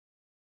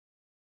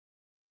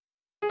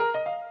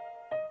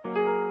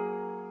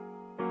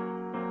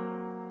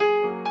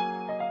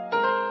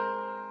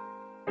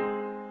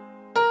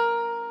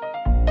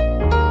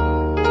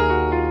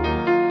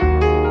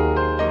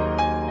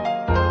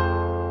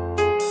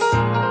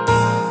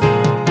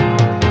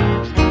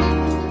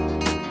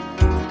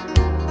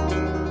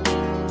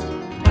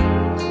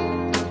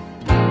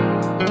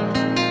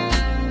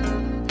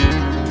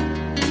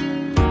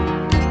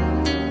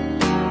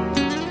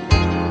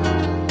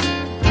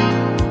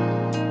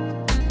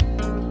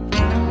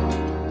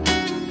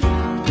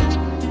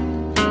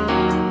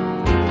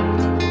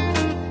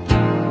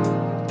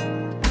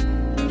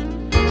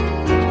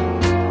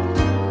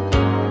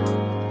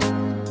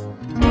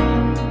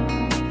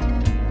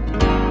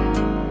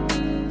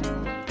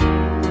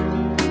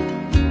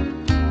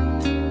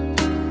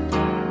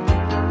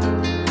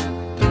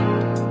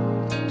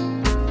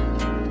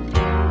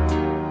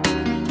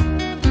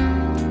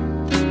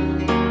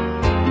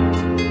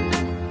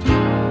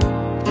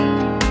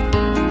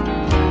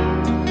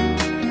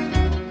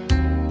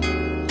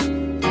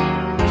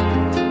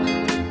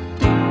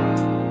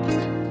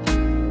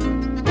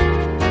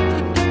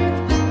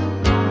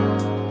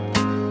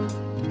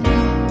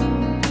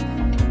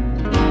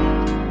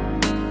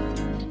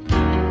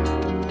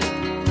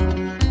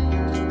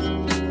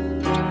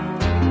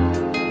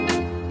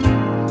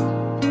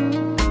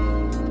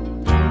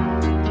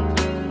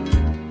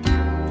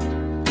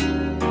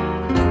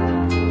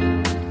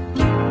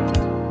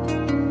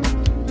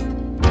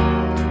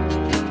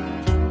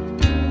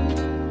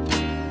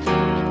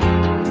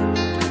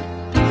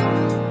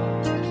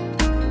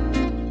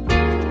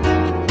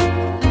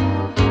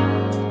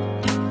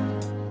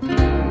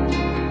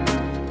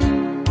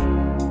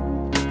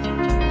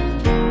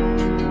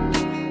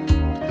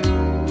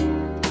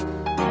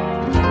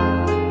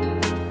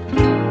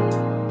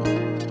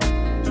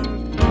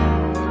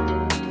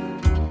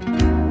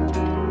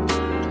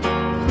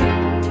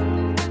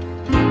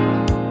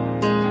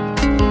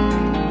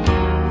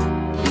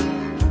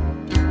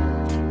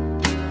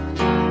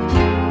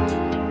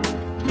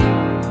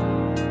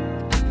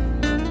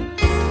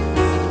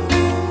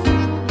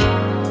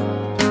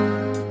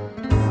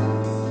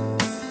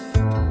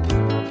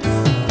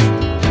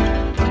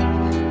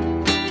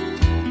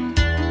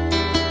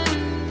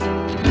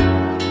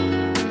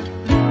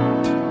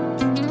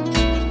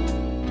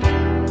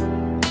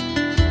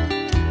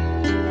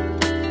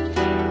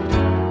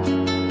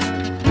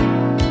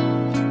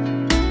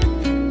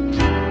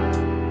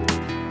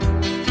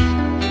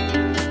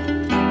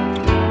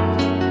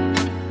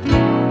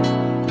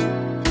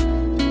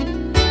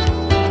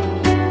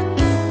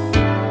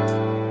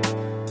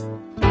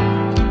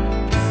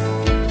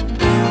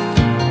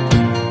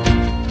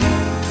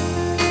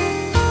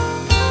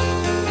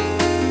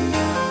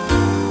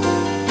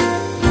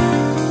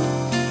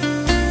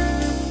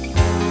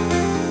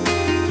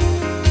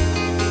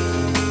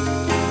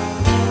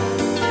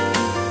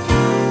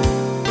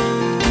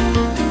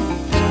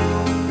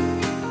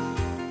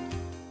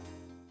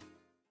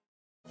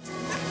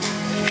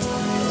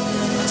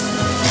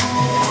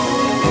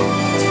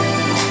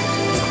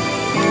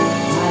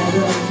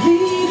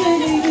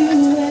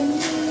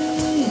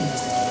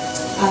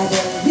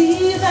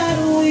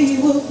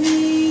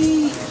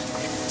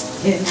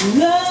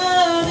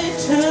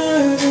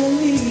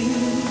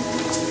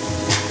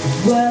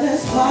 Well,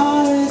 as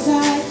far as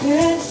I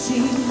can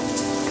see,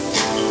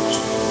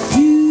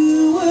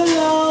 you will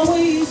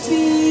always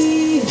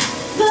be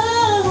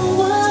the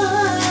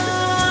one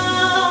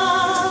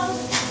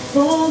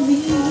for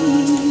me.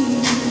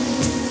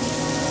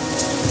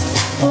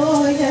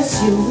 Oh,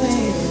 yes, you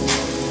will.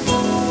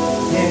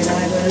 And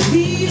I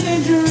believe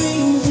in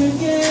dreams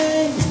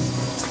again.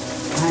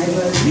 I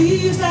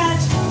believe that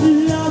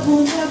love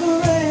will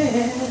never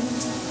end.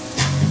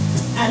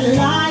 And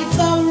like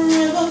the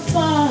river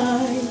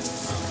finds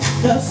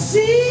the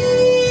sea,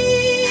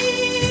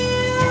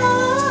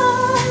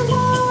 I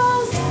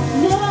was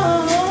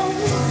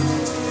lost,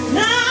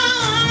 now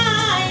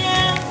I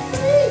am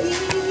free.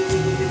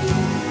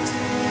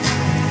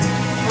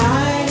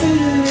 I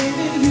believe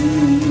in you,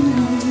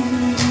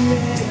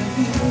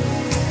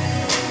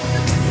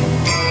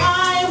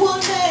 I will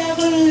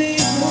never leave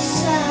your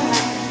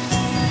side.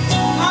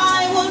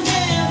 I will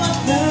never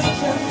hurt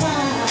your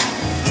pride.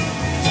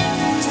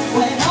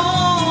 When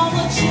all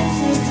the chips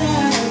are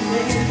down,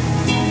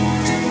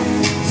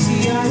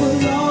 see, I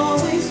will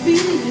always be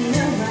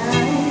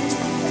around,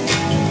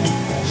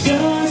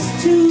 just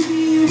to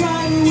be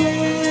right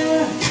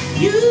where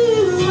you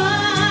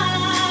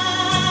are,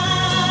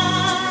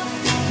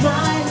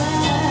 my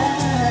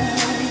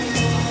love.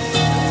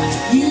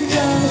 You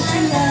know she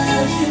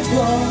loves you,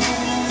 boy.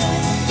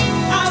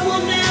 I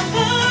will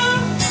never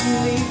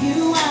leave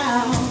you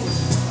out.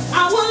 I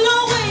will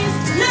always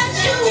let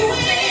you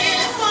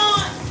in,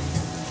 boy.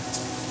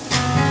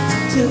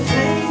 To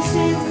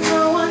places no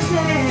one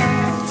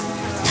dares,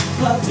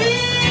 but deep,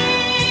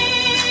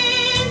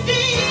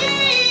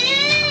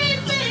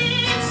 deep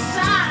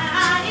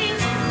inside,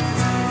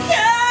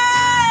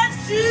 can't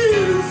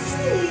you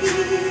see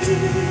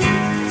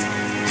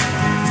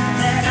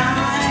that I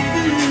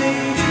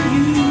believe in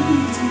you?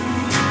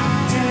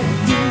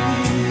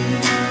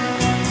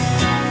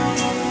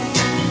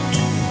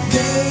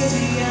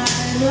 Baby,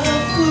 I'm a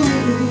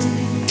fool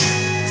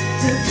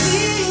to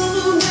feel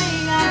the way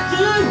I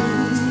do,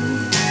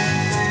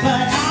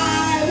 but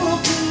I will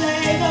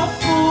play the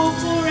fool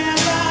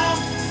forever,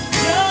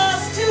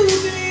 just to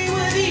be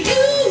with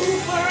you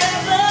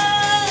forever.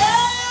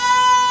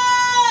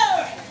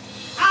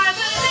 I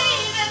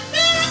believe in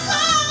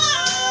miracles.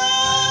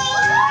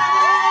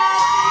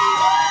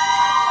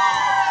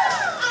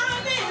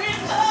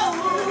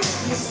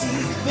 You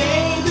see,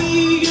 baby,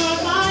 you're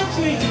my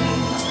dream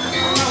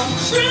come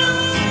true.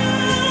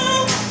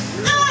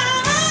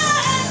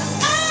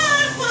 I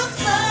was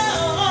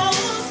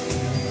lost,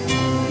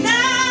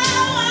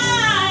 now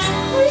I'm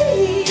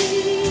free.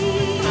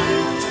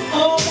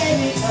 Oh,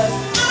 baby, 'cause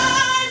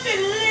I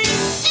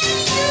believe in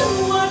you.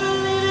 I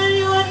believe in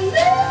you and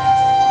me.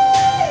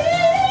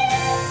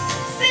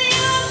 See,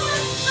 I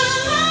was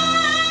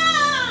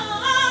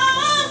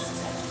lost,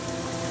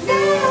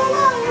 now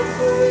I'm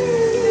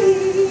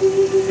free.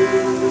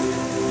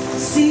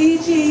 See,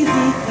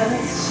 Jesus,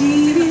 'cause she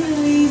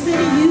believes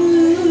in you.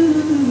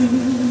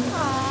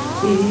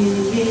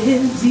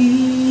 Indeed,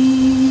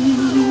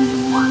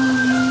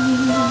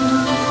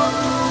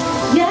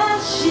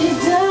 yes, she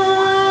does.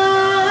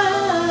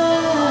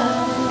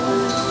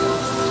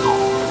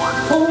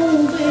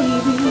 Oh,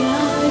 baby, I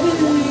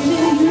believe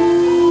in you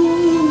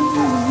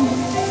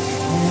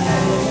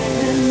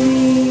and me.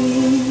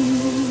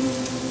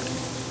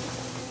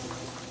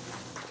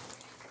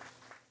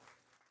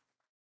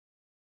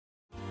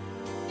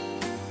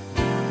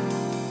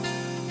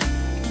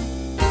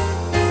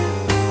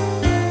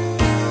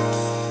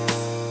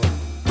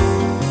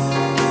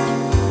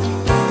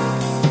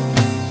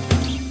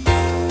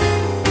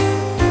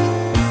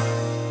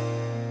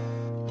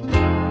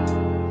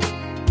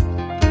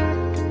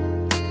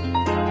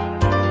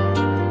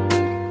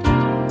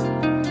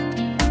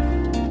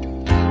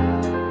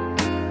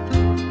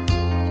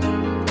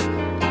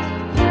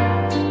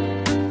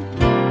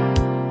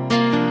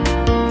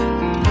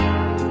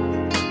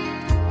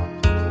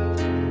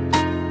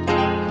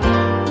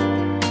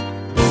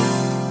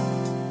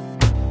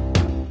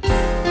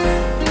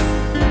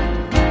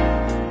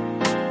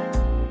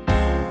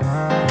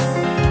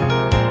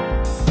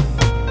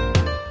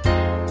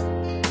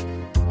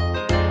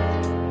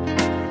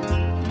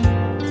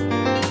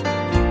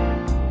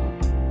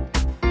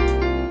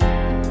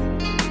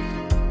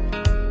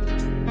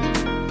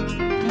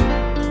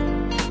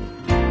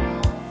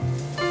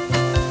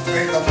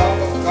 May the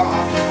love of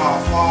God,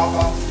 our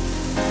Father,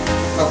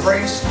 the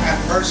grace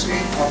and mercy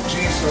of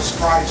Jesus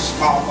Christ,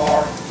 our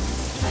Lord,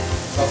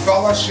 the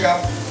fellowship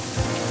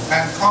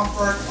and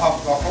comfort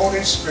of the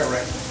Holy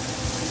Spirit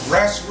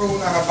rest,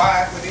 rule, and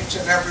abide with each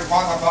and every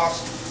one of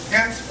us,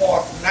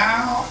 henceforth,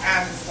 now,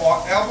 and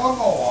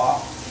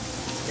forevermore.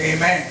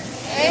 Amen.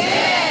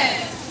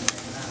 Amen.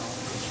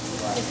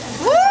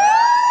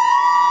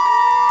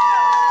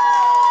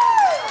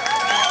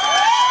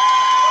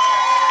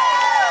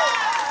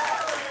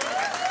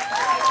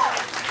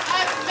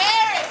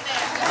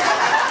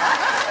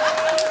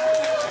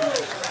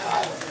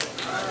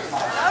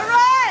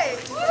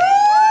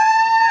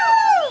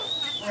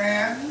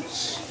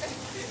 Friends,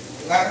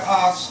 let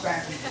us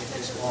stand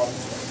this morning.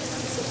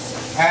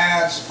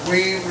 as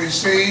we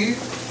receive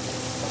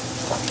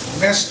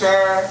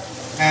Mr.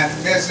 and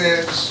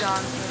Mrs.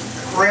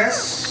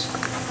 Chris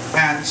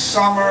and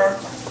Summer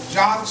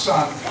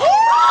Johnson,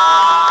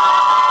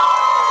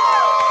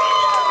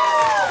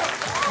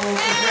 who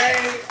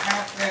today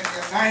have been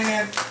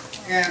united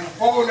in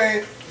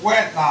holy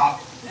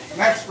wedlock.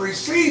 Let's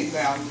receive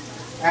them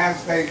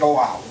as they go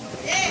out.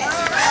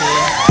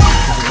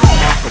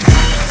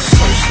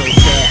 So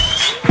bad.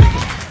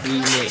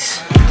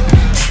 Remix.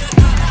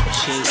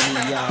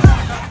 J.E. y'all.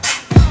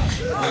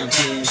 Run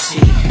DMC.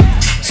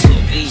 To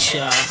the beach,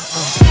 y'all.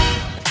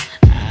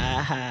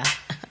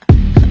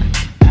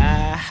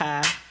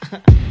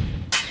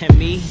 And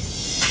me?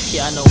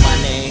 Y'all know my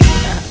name.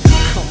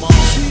 Come on.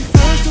 See,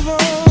 first of all,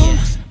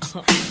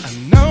 I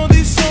know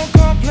these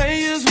so-called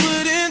players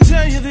wouldn't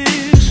tell you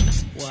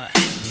this. What?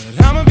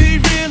 But I'ma be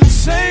real and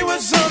say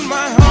what's on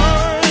my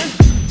heart.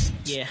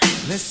 Yeah.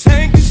 Let's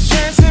take this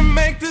chance and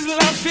make this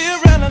love feel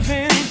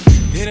relevant.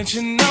 Didn't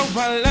you know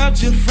I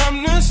loved you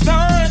from the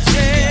start?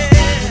 Yeah.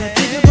 When I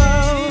think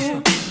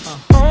about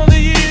all the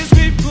years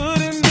we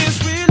put in this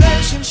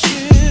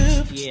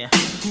relationship, yeah.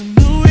 Who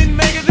knew we'd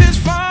make it this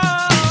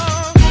far?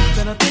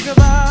 Then I think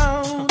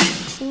about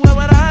where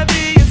would I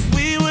be if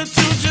we were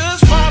to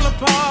just fall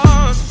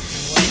apart?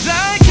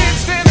 I can't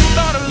stand the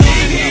thought of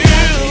losing you.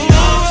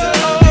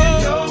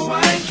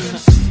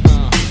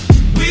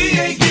 We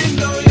ain't getting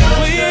no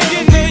younger,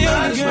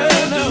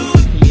 girl.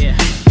 Yeah.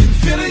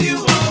 Feeling you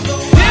all the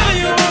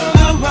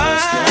while.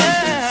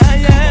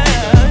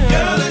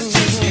 Girl, let's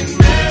just get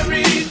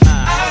married.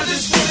 I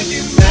just wanna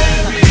get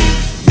married.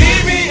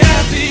 Meet me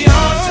at the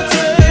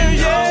altar,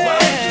 yeah.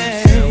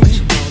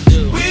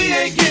 We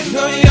ain't getting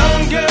no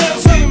younger,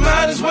 so you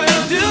might as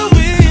well do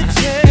it,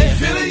 yeah.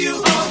 Feeling you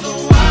all the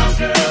while,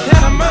 girl.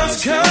 That I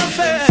must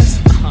confess.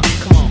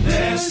 Come on.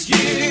 Let's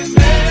get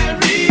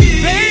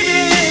married. Baby,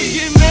 let's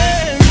get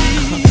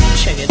married.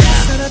 Check it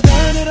out. Said I've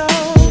done it all.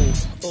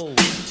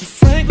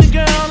 Frankly,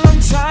 girl, I'm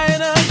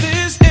tired of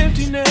this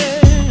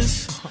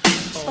emptiness.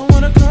 I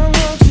wanna come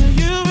home to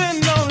you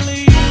and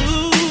only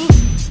you.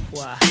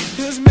 Why?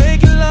 'Cause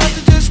making love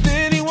to just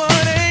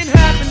anyone ain't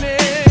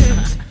happening.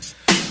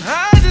 I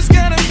just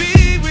gotta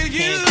be with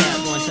you.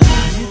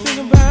 You think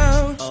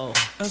about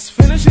us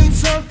finishing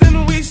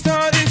something we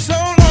started so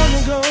long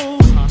ago.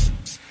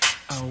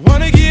 I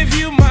wanna give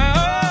you my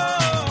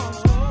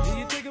all.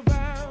 You think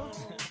about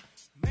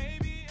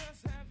maybe us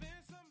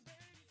having some.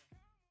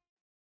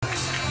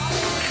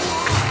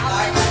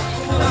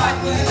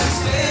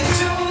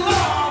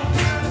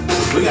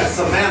 We got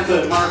Samantha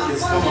and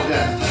Marcus. Come on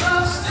down.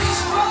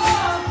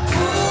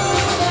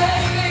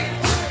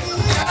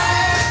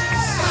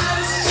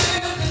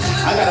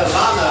 I got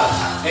Alana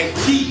and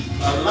Keith.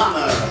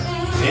 Alana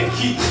and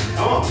Keith.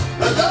 Come on.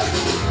 Let's go.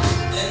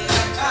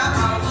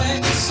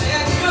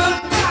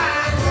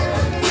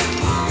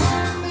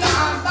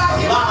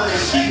 Alana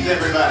and Keith,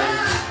 everybody.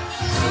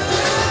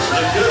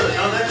 Look good,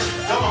 don't they?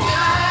 Come on.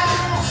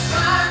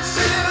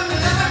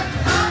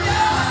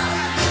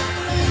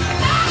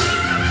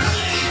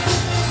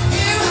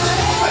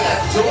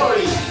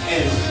 Dory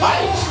and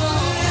Mike.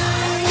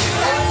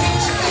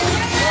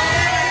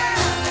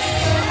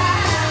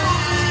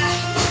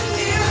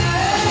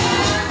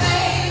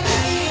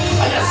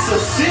 I got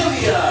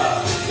Cecilia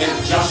and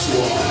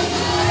Joshua.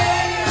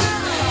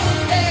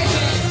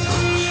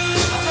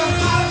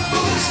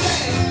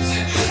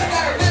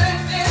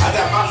 I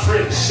got my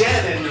friend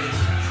Shannon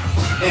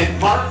and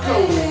Marco.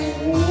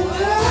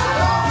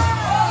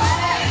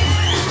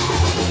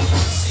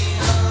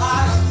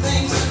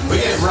 We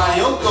got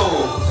Ryoko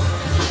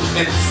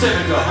and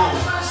Seneca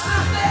home.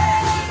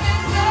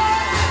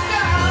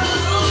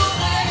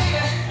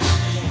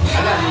 I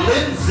got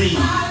Lindsay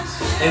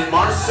and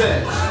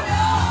Marcel.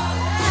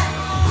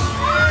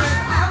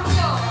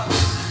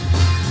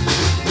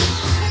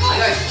 I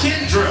got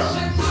Kendra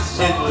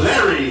and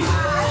Larry.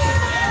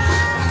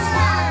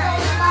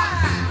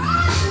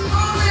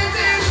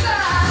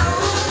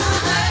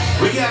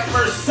 We got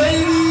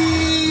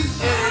Mercedes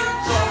and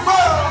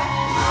Tomorrow.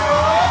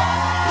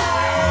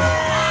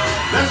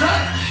 That's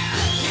right.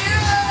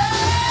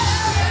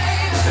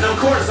 And of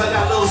course, I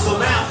got little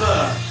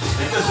Samantha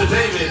and Mr.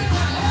 David.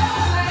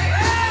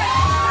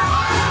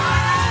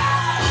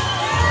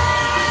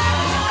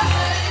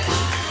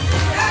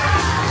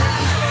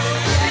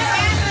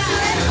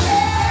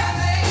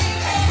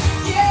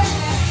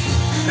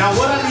 Now,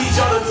 what I need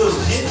y'all to do is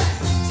get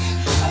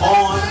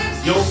on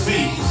your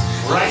feet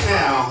right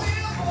now.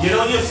 Get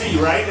on your feet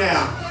right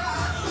now.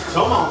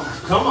 Come on,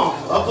 come on.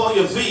 Up on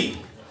your feet.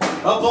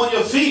 Up on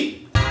your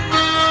feet. Are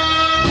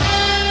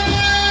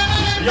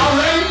y'all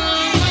ready?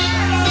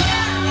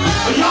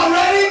 Are y'all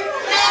ready?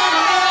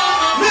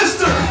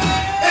 Mr.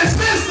 and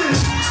Mrs.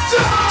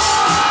 Johnson!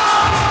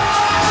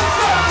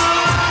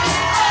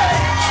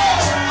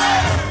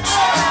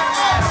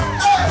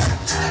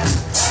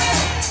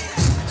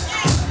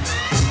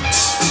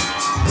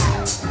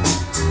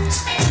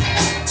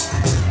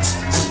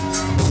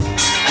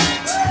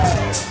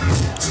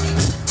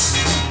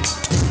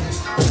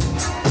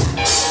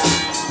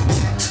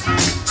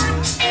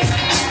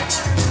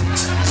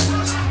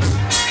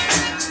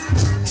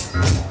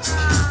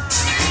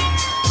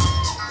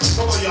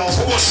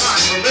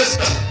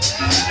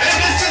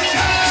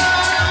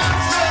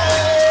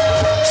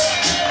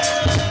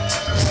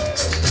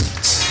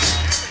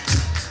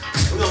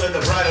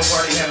 bridal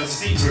party have a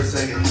seat for a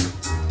second.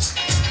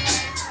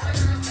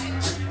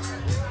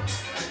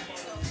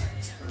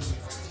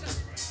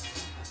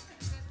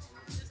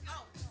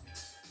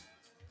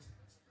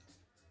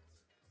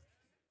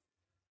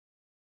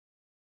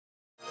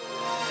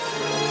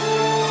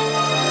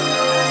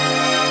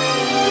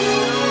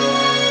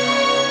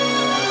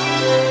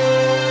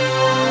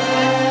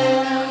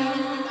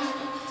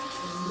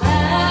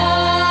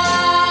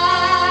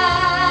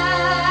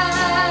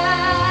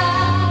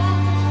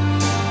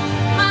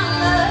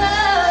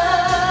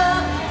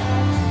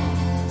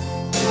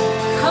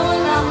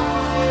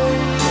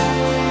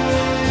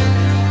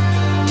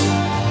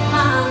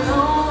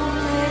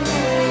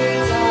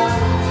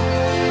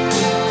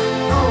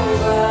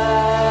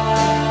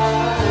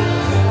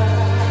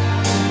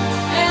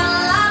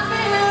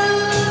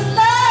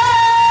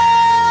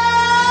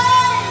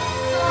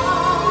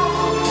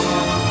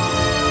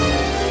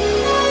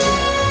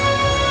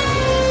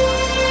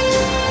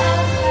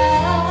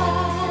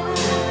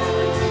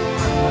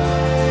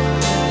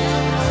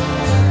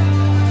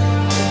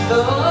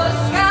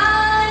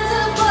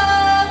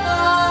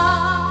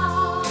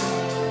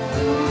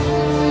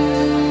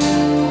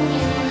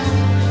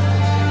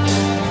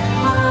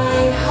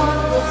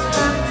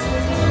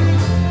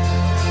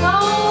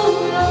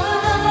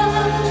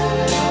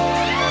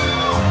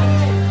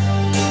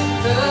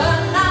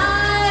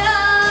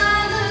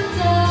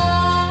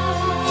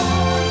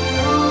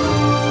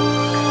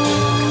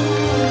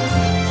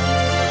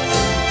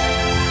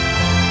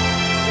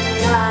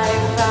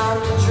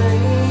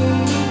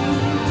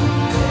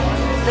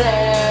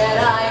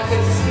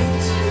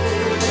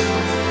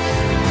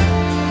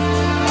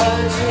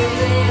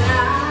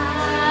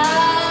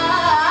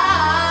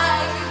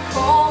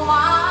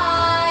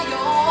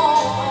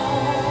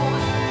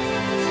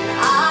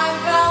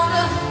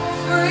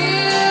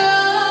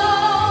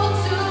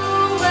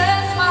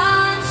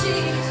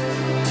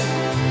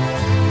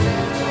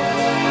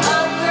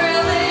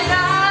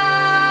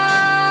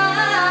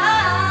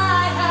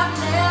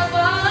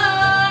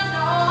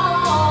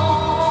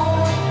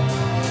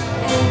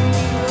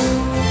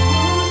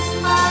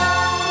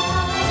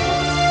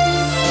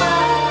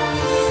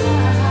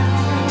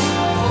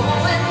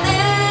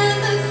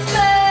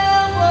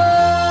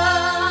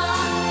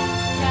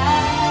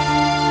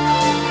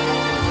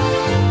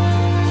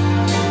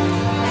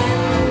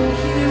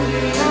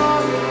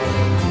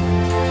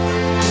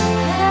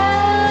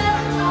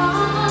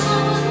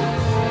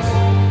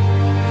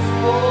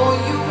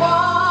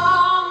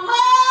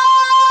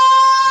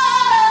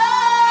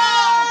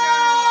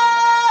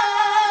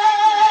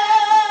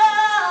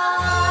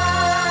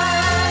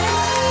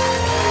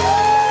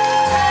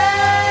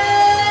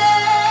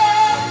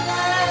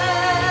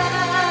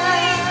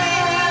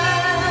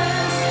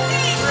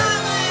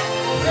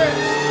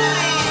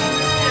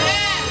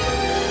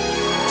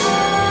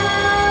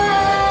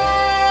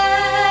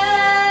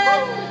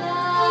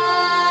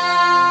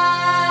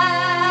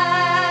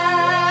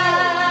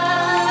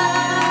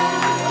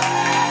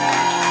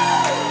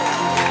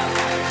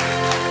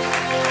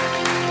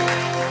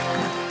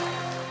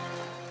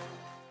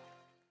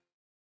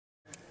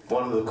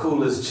 One of the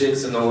coolest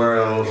chicks in the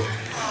world.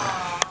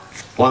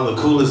 One of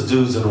the coolest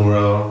dudes in the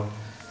world.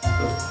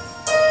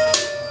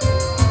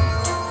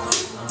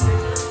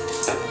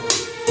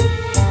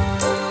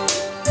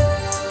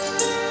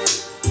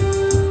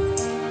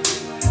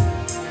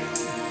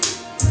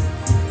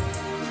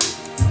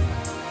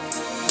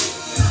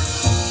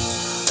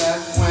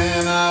 Back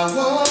when I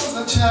was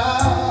a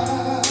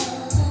child,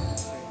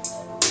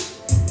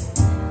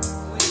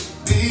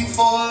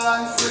 before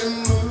life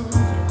removed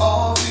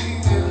all the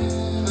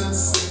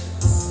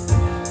innocence,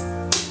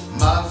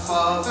 my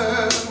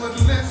father would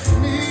lift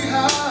me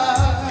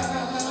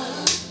high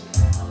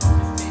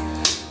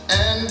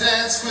and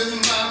dance with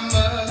my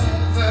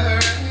mother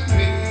and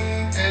me,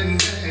 and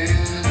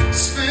then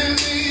spin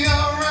me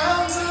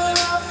around till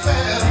I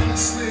fell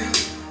asleep.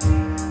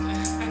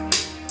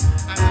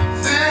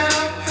 Then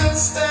up the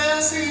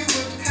stairs he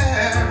would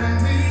carry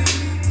me,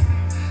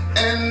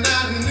 and I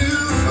knew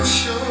for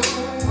sure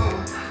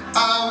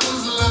I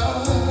was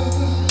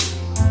loved.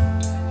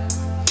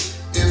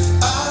 If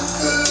I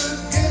could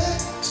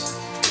get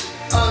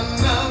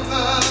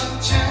another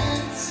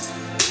chance,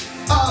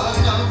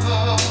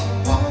 another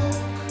walk,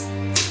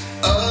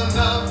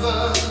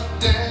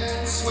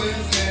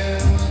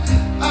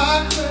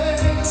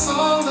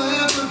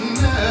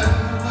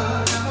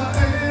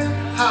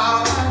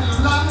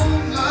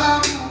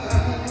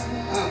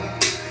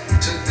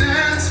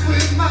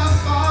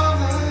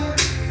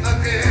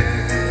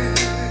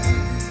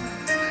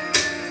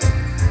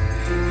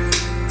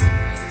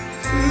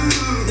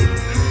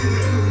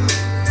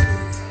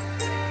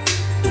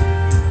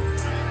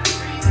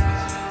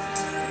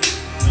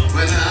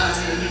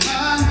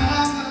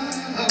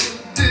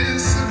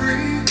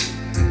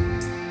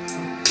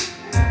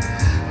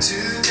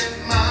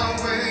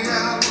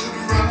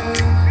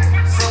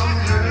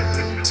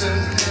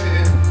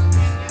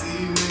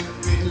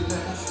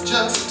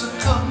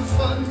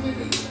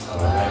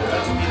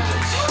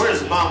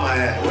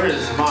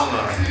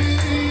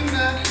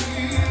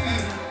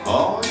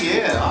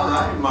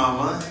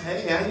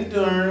 How you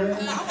doing?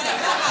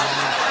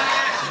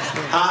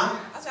 Huh?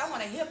 I said I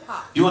want a hip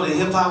hop. You want a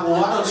hip hop? Well,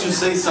 why don't you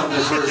say something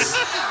first?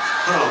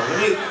 Hold on, let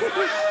me.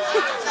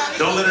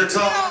 Don't let her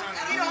talk.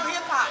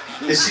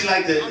 Is she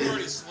like the?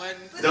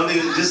 Don't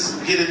even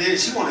just get it in.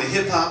 She want a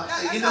hip hop.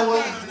 You know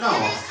what? No.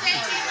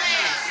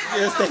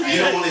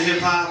 You don't want a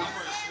hip hop.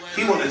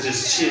 He want to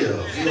just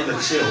chill. He want to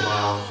chill,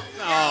 Mom.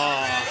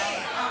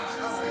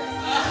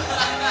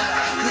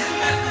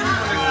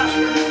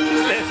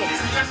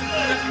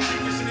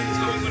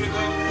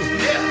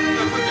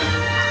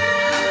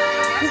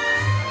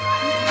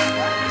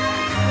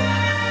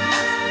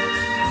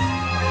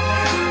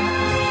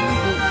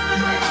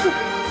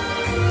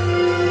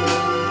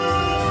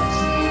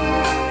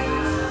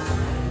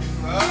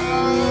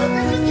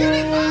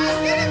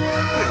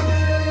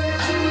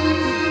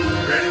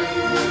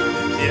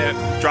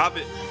 Drop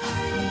it.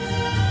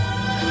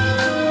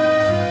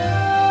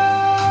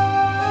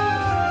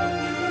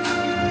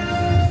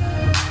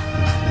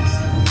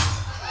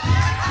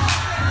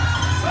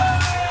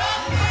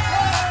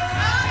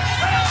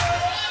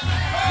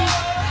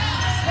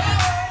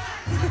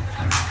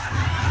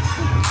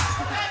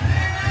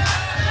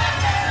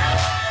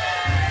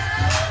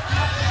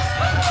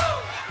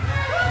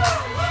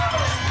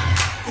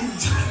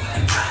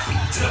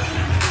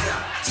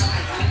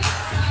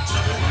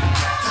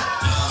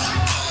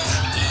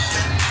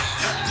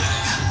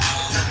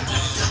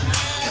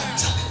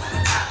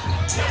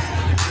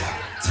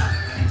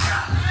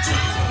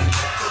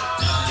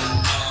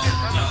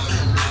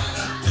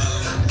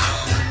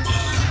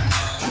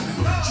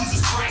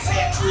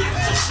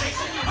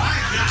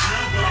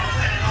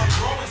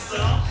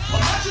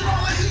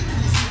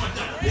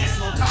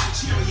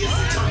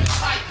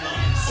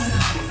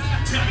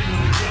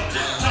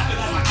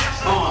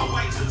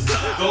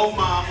 Go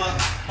mama,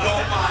 go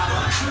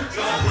mama,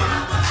 go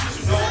mama,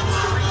 go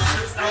mama,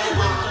 go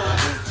mama.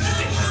 Just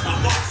to ease my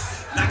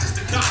boss, not just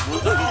to come,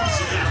 but the homies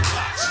you gotta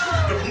watch.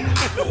 The moon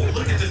is full,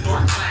 look at the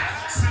dark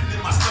clouds. Sitting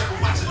in my circle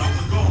watching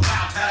over go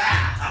loud, ta-da.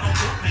 I don't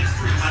look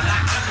mainstream, I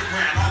knock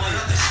underground, all the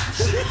other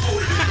shit be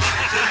quoted in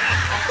black down.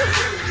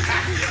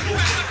 Go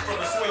get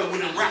from the soil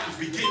where the rappers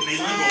be getting their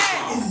lingo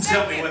from.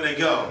 Tell me when they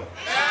go.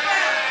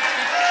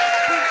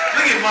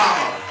 Look at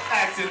mama,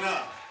 acting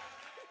up.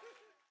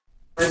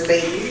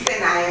 Mercedes,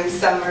 and I am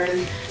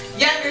Summer's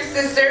younger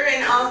sister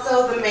and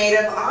also the maid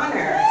of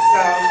honor.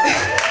 So,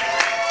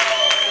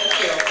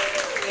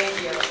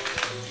 thank you.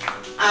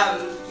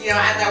 You know,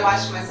 as I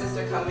watched my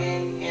sister come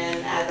in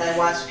and as I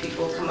watched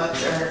people come up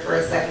to her for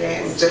a second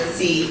and just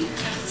see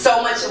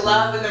so much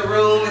love in the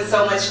room and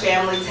so much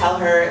family tell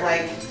her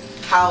like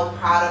how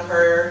proud of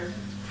her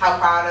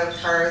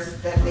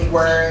that they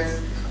were, and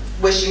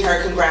wishing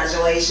her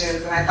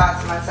congratulations. And I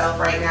thought to myself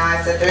right now,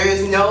 I said, there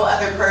is no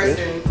other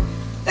person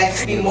that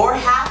could be more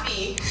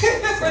happy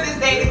for this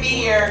day to be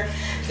here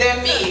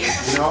than me.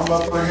 You know, I'm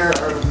up in here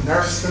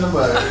nervous in the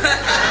mud.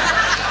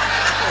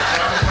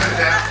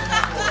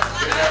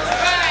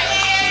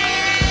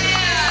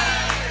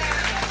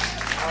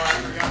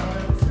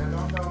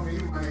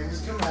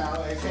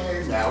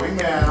 Maui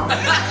Meow.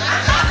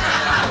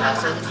 I'm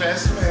the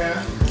best man.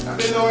 I've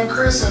been knowing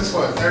Chris since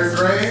what, 3rd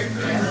grade?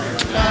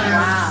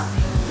 Wow.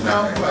 You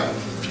know, what, a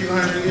few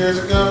hundred years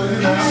ago,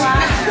 you know.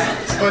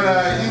 But,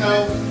 you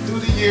know, through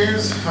the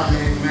years, I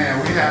mean,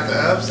 man, we have the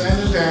ups and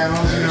the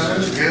downs, you know,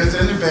 the goods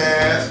and the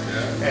bads.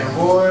 And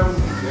boy,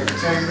 let me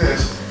tell you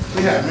this,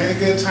 we had many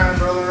good times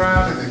rolling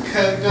around in the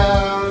cut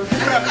dog, the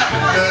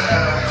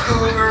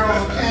cool girl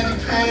on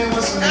candy pane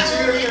with some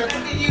material.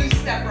 That's a huge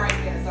step right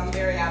there, so I'm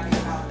very happy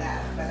about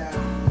that. But,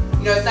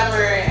 you know,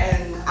 Summer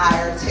and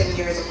I are 10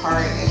 years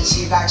apart, and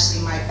she's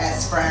actually my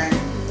best friend.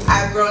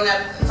 I've grown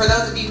up, for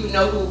those of you who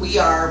know who we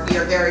are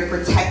very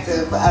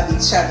protective of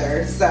each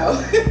other. So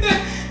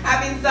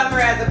having Summer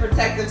as a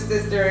protective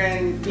sister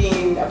and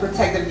being a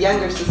protective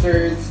younger sister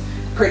is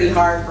pretty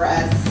hard for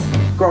us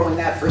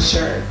growing up for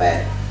sure.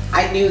 But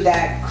I knew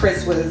that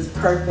Chris was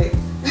perfect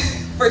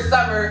for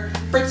Summer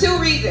for 2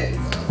 reasons.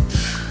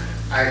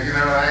 I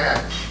got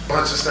a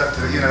bunch of stuff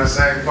to,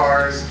 say as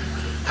far as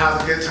how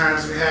the good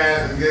times we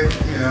had and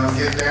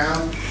get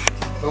down.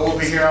 But we'll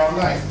be here all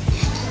night.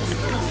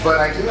 But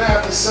I do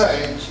have to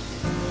say,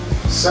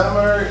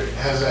 Summer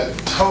has a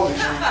totally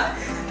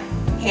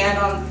hand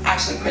on,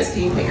 actually, Chris,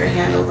 can you put your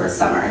hand over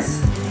Summer's?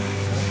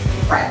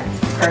 Right,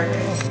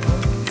 perfect.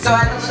 So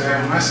I don't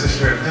know. My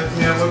sister hooked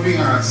me up with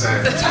Beyonce.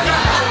 I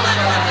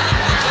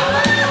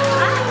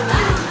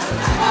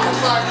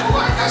was like, oh,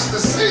 I got to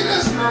see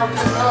this girl.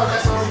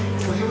 That's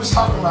what he was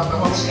talking about the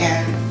whole shit.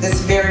 And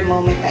this very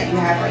moment that you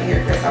have right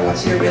here, Chris, I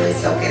want you to really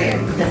soak it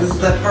in, because this is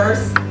the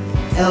first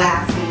and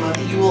last moment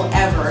that you will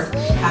ever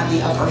have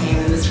the upper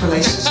hand in this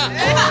relationship. So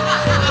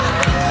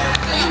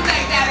you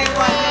take that in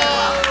one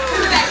minute.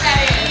 You take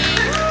that in.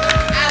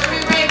 As we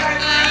raise our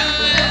glass,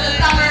 this is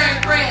Summer and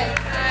Chris.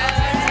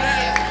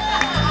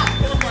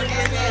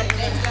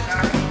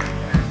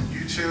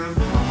 You two,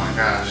 oh my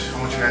gosh,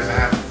 I want you guys to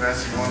have the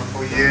best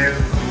wonderful year,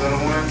 the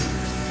little ones.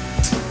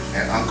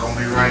 And I'm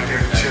gonna be right there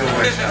to chill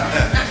with y'all.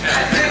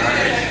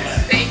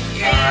 Thank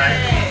you. All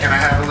right, can I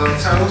have a little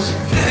toast?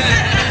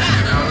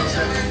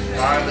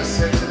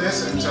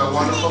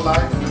 beautiful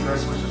life and the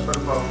best wishes for the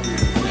both of you.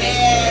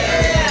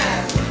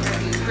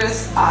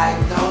 Chris,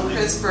 I've known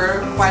Chris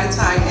for quite a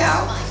time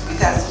now. We've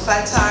had some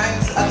fun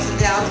times, ups and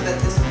downs, but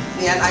this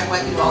man I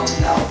want you all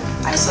to know.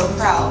 I'm so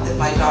proud that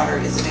my daughter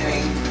is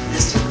marrying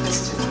Mr.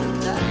 Christopher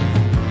Dunn.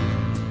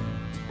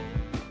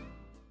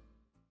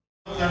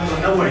 You gotta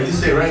go nowhere. You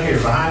stay right here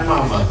behind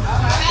Mama.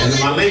 And then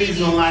my ladies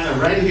gonna line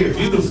up right here.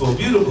 Beautiful,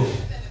 beautiful.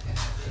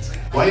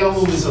 Why y'all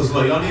moving so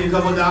slow? Y'all need a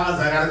couple dollars?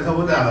 I got a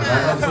couple dollars.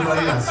 I got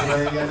somebody else.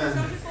 Somebody ain't got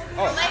nothing.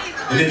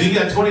 And if you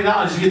got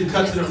 $20, you get to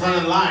cut to the front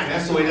of the line.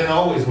 That's the way that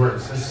always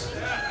works.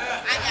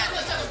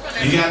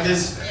 You got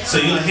this? So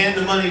you're gonna hand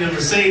the money to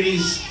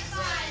Mercedes.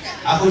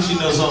 I hope she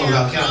knows something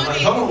about counting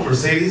money. Hold on,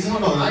 Mercedes.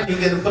 Hold on. I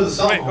didn't get to put a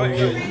song on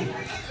you.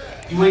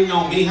 You waiting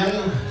on me,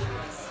 huh?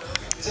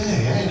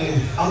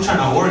 Dang, I'm trying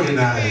to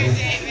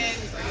organize.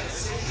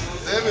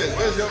 David,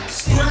 where's your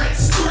scratch,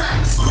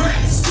 scratch,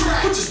 scratch,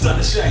 scratch. Put your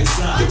stunner shakes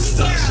on. Put your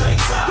stunner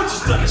shakes on. Put your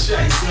stunner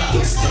shakes on.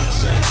 Put your stunner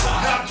shakes on.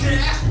 Now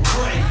cash,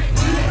 break,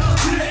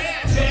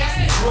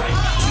 cash, break,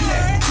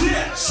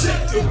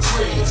 shake the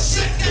dread,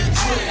 shake the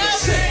dread,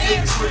 shake the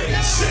dread,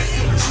 shake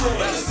the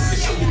dread. Let me see you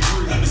show your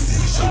dread. Let me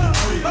see you show your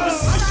dread. Let me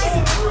see you show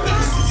your dread. Let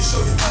me see you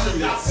show your dread.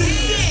 Now the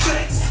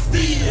effects,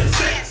 the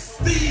effects,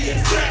 the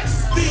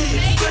effects, the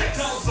effects.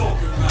 Doors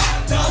open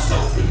right, doors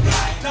open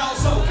right, doors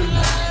open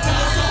right,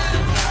 doors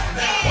open right.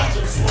 Now watch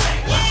them swing,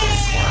 watch them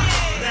swing.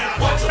 Now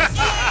watch them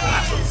swing,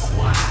 watch them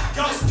swing.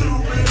 Go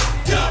stupid,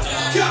 go,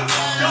 go,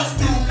 go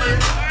stupid,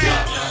 go,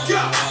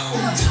 go.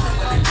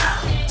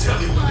 Tell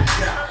me when to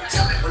go,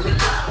 tell me when to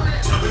go,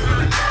 tell me when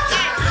to go.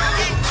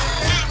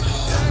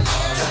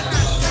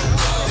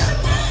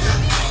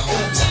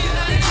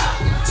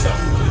 Tell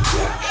me when to go, tell me when to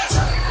go,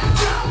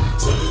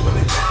 tell me when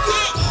to go.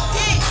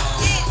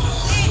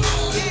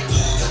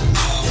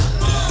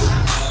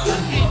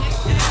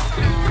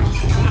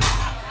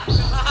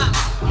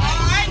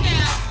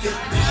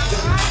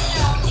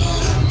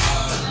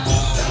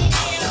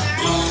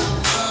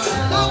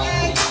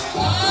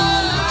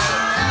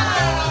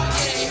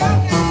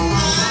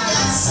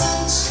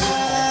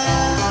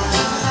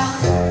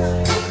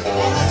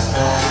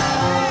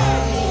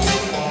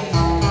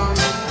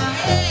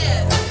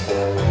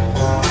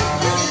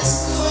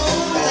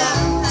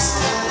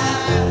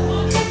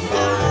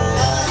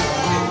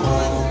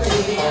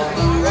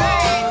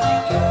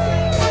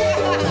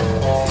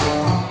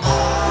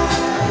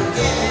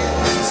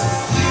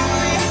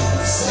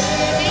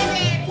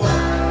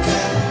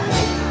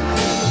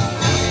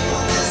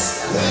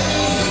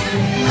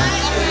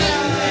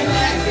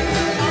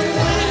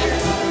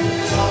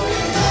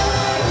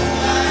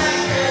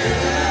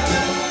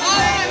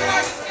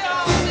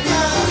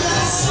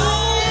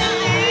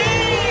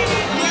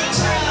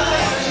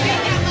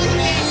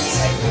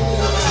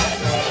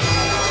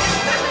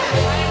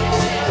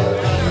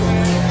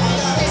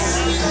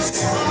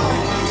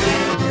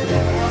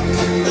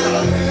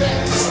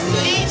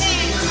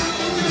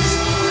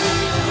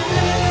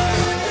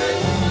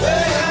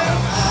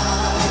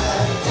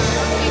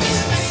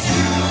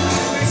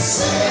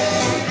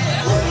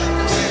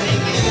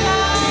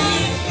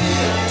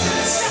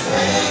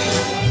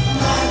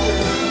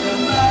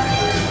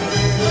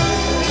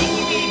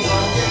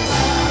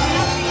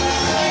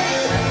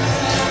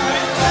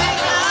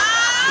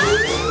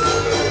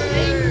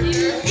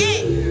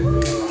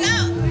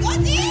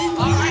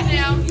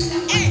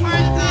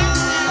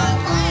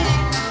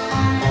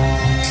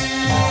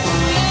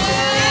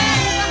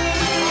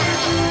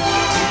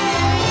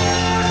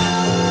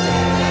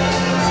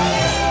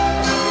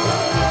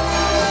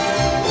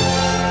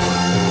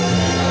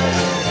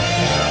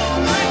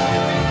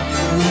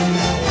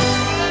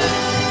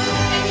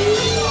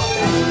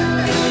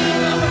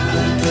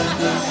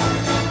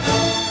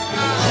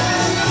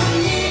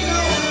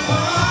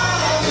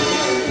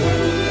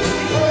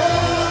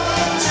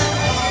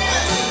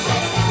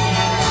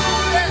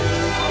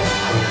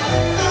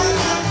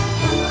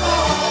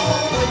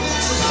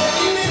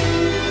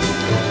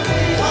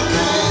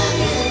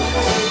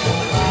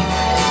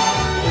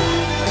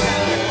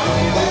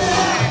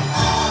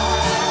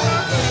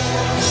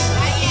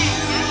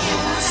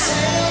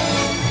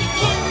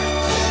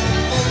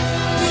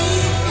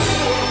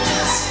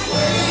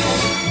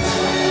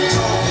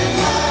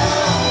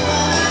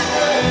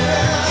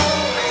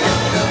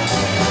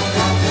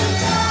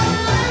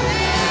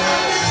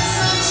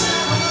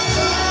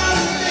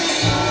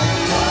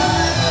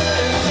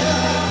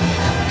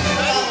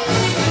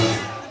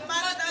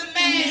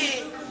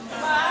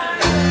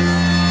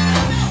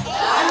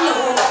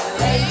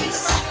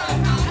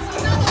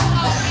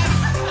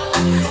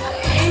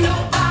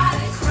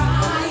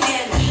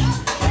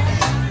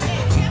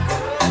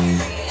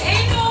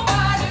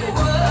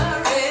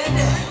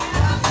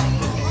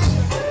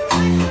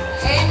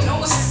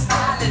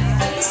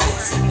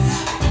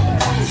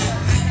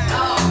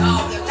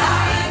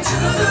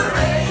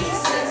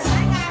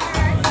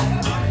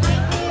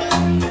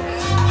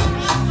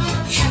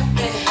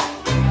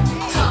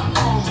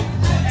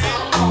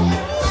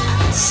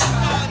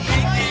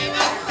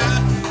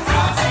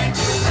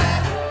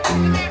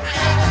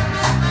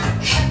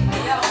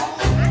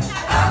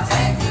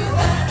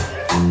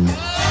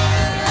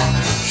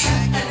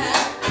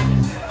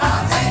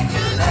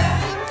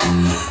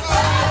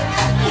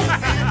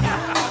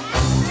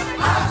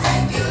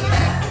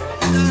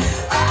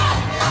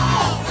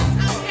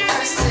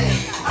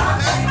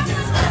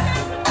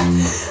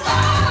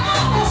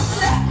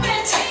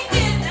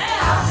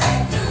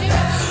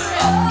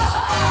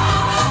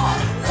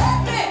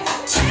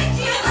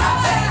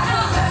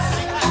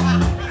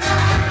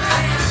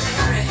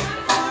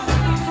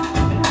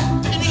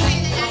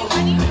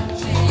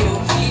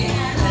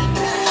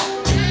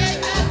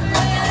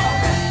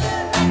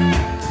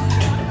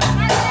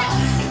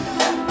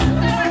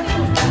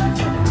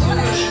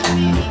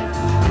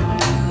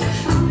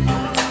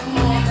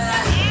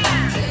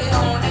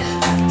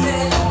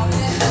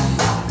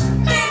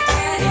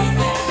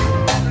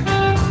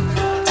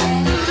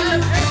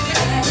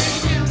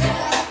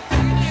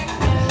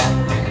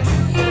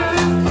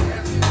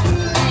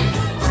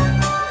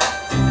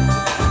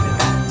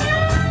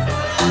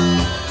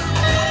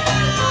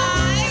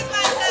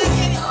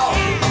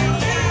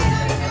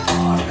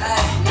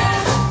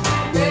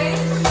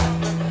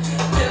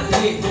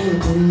 Oh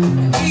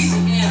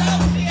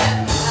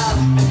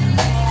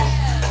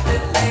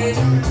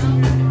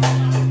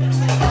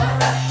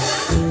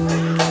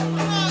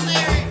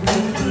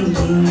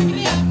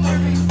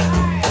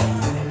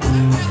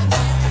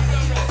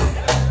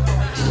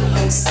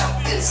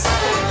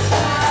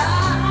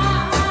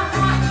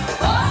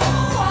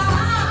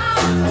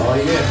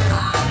yeah.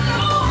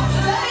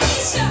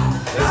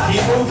 Let's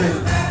keep moving.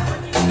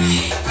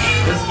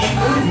 Let's keep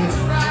moving.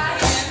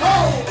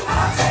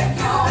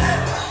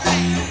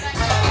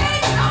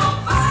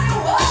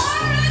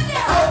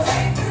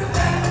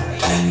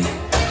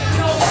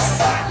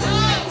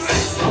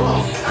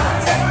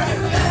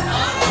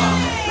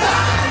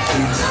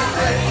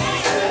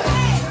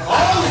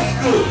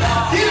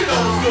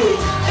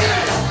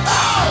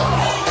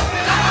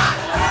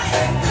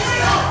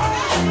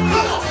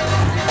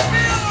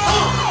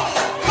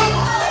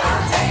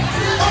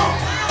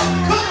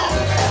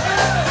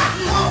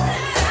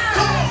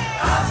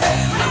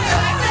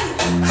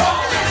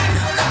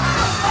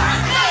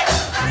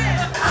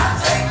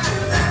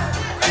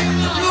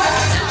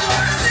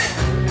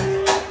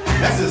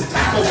 That's his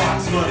tackle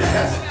box money.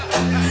 That's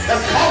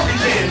coffee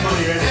can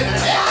money right there.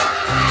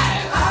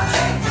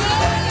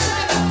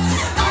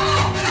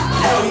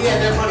 You know he had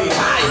that money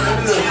high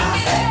under the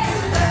mattress.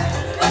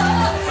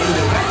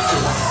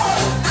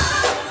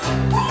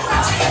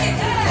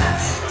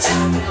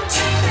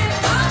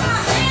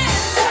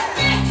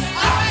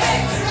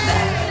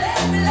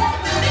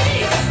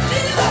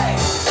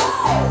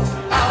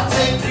 I'll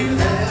take you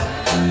there.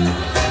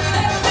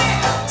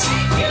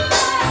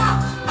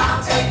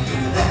 I'll take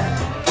you there.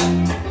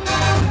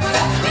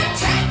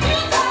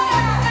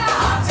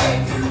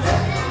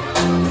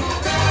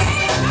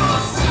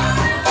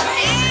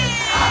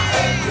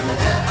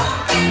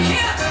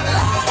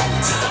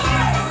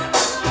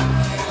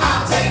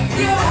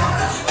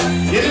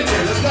 Get in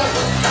there, let's go.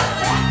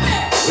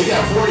 We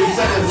got 40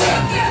 seconds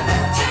left.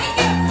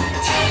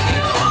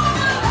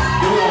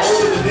 We're going to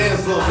open the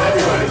dance floor for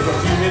everybody for a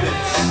few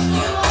minutes.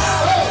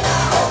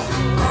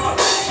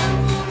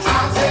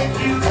 I'll take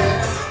you there.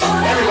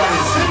 Everybody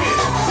sing it.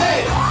 Say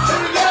it. Here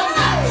we go.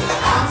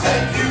 I'll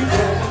take you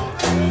there.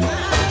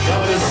 Y'all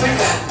better sing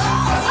that.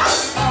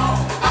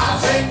 I'll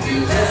take you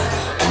there.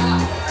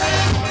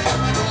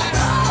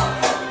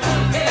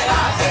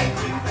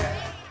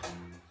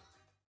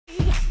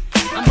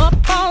 I'm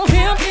up on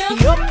him, he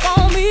up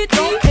on me,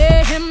 don't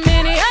pay him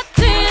any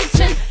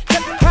attention.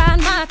 Just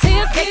crying my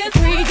tears, get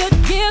 3 good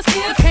years,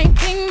 you can't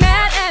be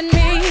mad at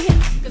me.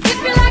 'Cause if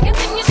you like it,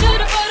 then you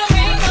should've put a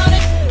ring on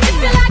it. If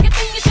you like it,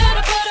 then you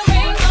should've put a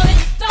ring on it.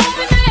 Don't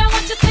be mad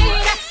what you see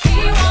that he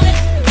want it.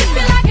 'Cause if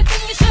you like it,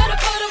 then you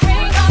should've put a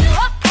ring on it.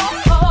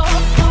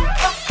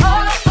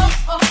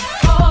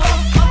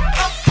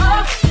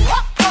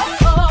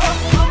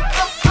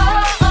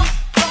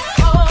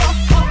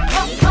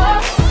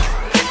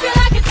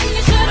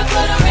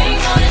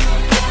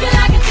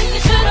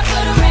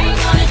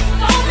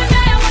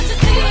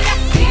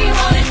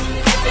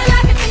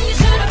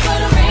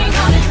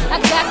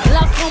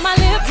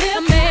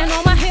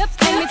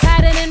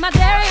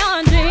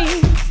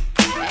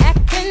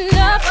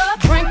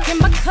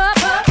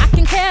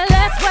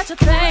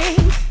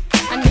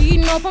 I need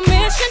no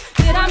permission,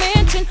 did I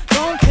mention?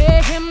 Don't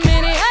pay him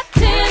any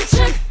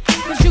attention.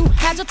 'Cause you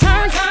had your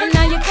turn, and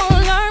now you're gonna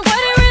learn what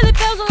it really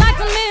feels like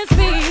to miss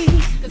me.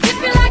 'Cause if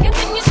you like it,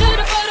 then you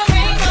should've put a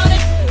ring on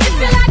it. If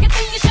you like it,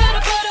 then you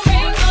should've put a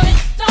ring on it.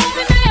 Don't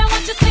be mad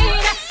what you see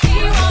that he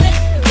want it.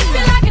 'Cause if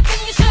you like it,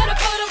 then you should've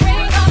put a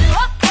ring on it.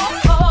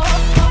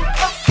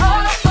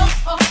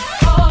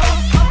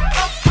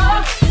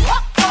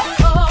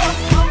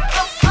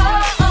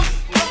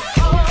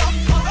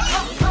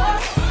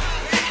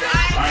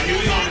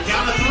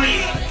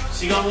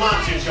 She gonna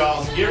launch it,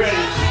 y'all. Get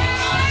ready.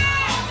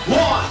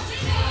 1,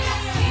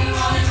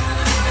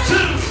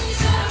 2,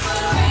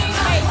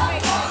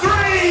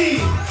 3.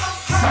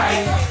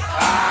 Sight.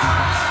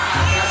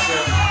 Gotcha.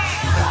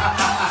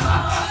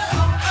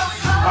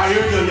 All right,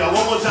 here we go, y'all.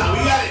 One more time. We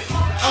got it.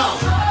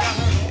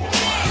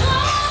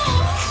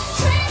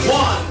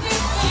 1,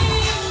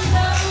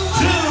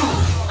 2,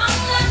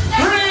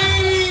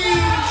 3.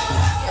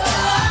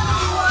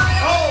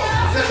 Oh,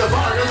 it's at the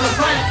bar. There's a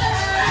fight.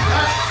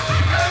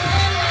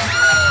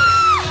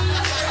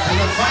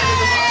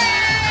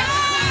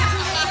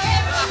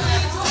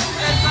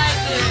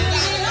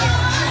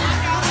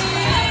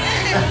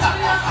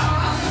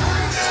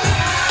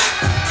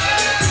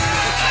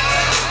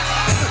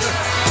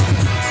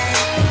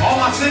 All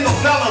my single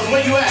fellas,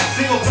 where you at?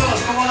 Single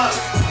fellas, come on up.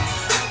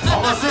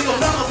 All my single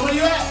fellas, where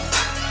you at?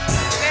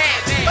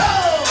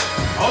 Oh!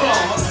 Hold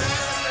on.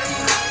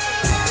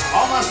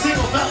 All my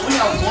single fellas, we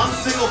have one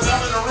single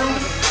fella in the room.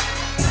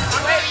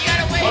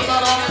 What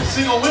about all them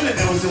single women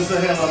that was just a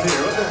hell up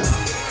here? What the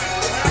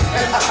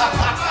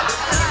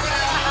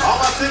all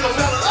my single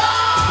fellas.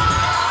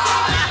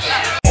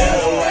 The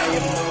way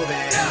you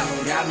moving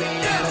got me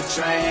in a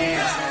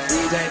trance.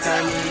 DJ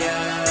turn me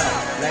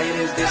up,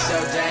 ladies, this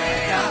your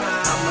jam.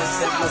 I'ma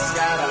sip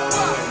Moscato,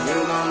 and you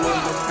gon'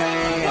 lose the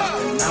fans.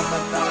 And I'ma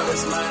throw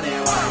this money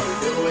while you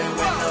do it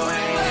with no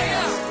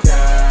hands.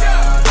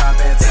 Girl,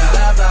 drop it to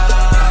the floor.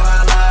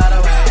 I love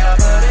the way you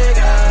put it,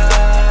 girl.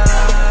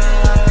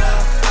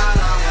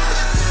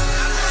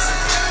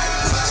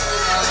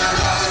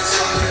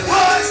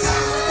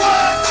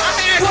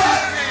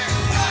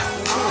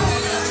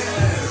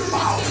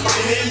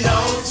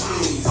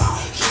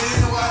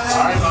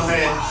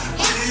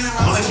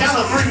 On the count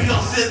of three, we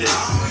gonna sit this.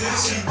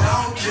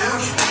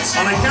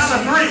 On the count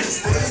of three.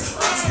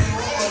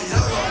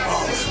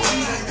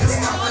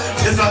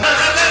 It's a...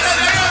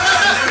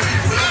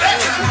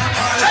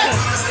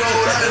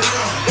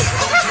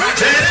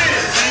 There it is.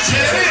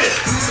 There it is.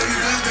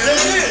 There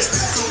it is.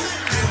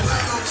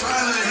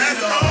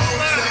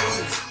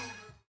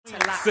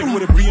 Sick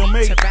with a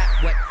BMA.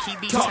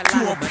 Talk to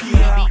him,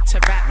 PM.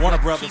 Warner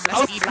Brothers. I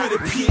was with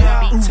it,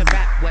 PM.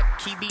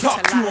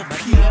 Talk to him,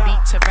 PM.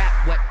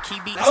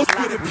 I was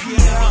with it,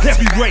 PM.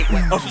 Heavyweight,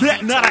 a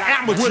vet, not an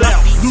amateur. What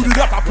else? Loot it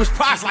up, I push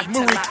pies like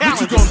Murray Cowan.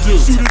 What you gonna do?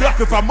 Shoot it up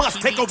if I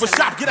must. Take over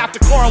shop, get out the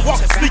car and walk.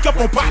 Sneak up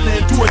on partner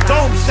and do a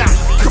dome shot.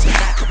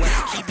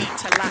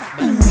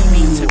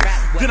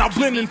 Then I'll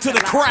blend into the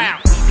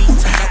crowd.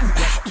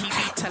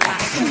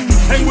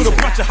 Hang with a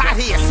bunch of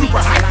hotheads, super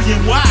hypey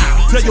and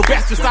wild. Tell your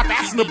best to stop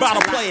asking about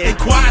a player,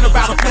 inquiring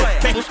about a player.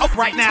 Can't up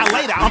right now,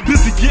 later. I'm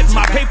busy getting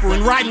my paper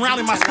and riding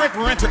around in my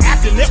scraper,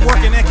 interacting,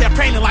 networking, and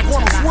campaigning like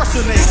Arnold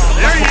Schwarzenegger.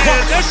 There he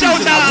is. That's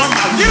showtime.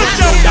 You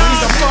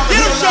showtime. You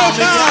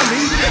showtime.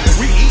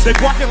 They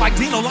barking like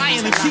Dino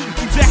lying and cheating.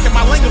 Keep jacking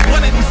my language.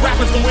 One of these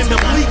rappers gonna end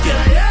up leaking.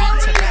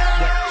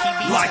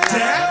 Like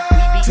that.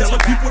 Tell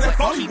the people that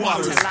phony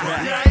water is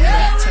back.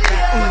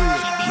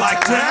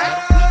 Like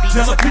that.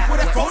 Tell the people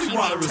that phony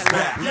water is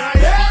back.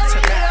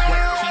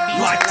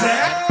 Like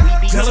that.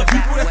 Tell the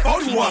people that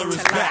phony water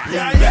is back.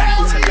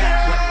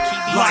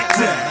 Like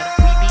that.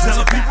 Tell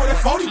the people that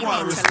phony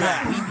water is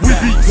back. We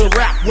beat to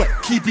rap, what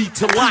key beat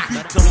to lock.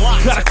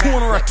 Got a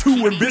corner or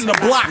two and been the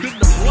block.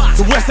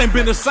 The West ain't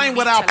been the same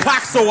without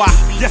Pac, so I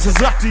guess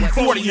it's up to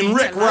E40 and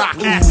Rick Rock.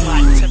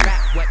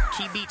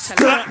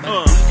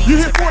 You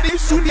hear 40, you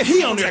shoot it,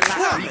 he on there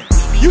clubbing.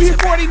 You hear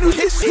 40 new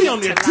hits, he on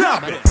there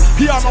dubbing.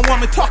 He all my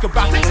woman talk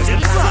about that shit.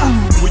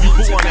 Where you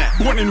born at?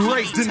 Born and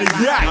raised in the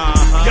yacht.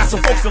 Got some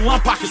folks in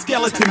lump pocket,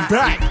 skeleton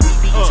back.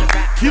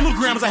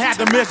 Kilograms I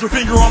had to measure,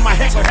 finger on my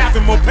head for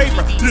having more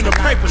paper than a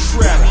paper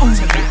shredder.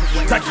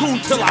 Tycoon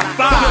till I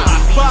five.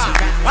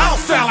 I don't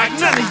sound like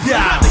none of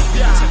y'all.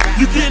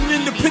 You getting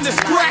independent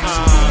scratch?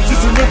 Just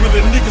remember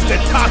the niggas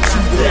that taught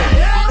you that.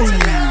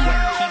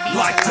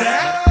 Like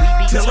that.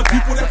 Tell the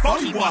people that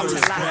phony water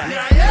is back.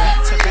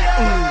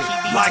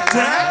 Like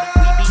that.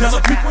 Tell the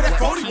people that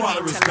phony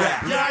water is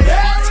back.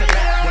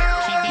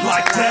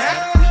 Like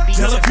that.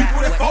 Tell the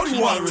people that phony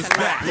water is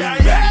back.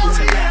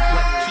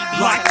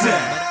 Like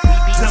that.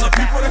 Tell the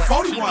people that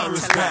phony water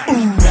is back. Who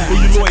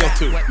you loyal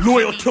to?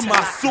 Loyal to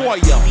my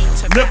soil.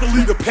 Never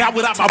leave the pad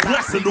without my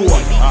blessing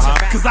oil.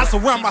 Cause I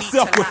surround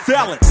myself with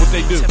felons. What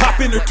they do?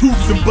 Pop in their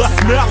tubes and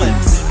bust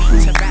melons.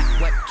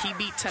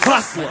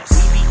 Hustlers.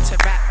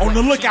 On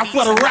the lookout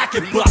for the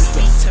racket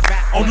busters.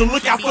 On the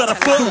lookout for the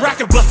full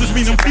racket busters.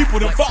 Mean them people,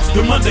 them folks,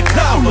 them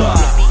undercover.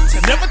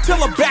 Never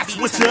tell a batch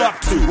what you're up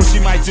to. What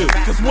she might do.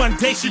 Cause one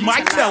day she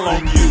might tell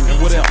on you.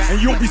 And what else? And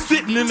you'll be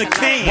sitting in the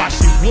can. Why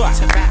she what?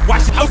 Why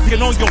she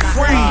opening on your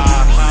frame?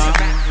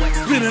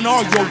 Spinning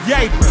all your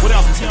yaper. What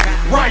else?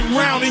 Riding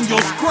round in your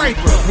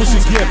scraper. What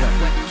she giving?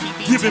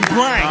 Giving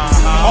brains.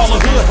 All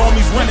the hood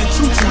homies running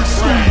choo-choo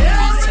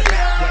trains.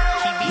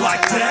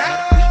 Like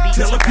that.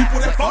 Tell the people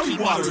that phony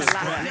water is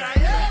back.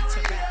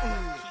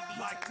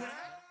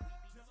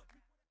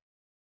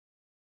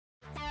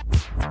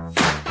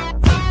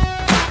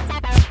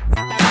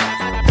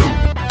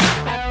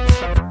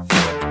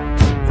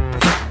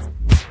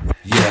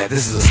 Yeah,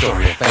 this is a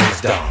story of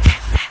famous dog.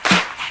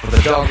 But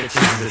the dog that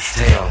chases its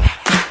tail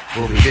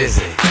will be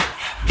busy.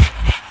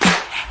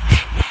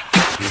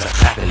 These are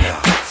clapping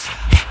dogs,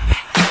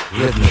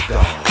 rhythmic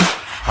dogs,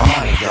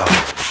 harmonic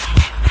dogs,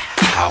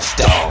 house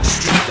dogs,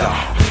 street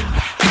dogs.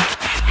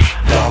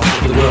 Dogs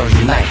of the world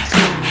unite,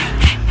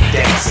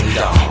 dancing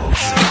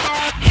dogs.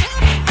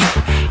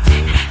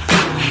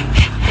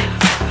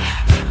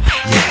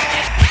 Yeah,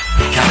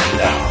 counting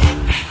dogs,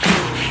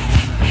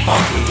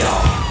 funky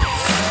dogs,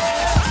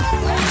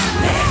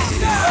 nasty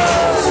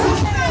dogs.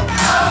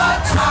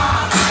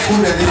 Who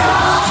that is?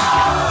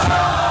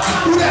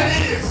 Who that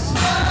is?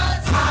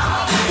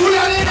 Who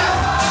that is?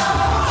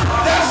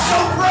 That's so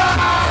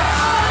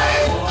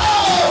right!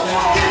 Oh,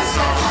 get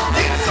some,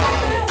 get some,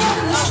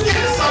 get some,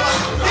 get some,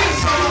 get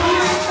some,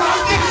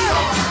 get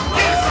some,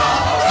 get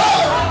some,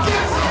 oh,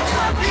 get some.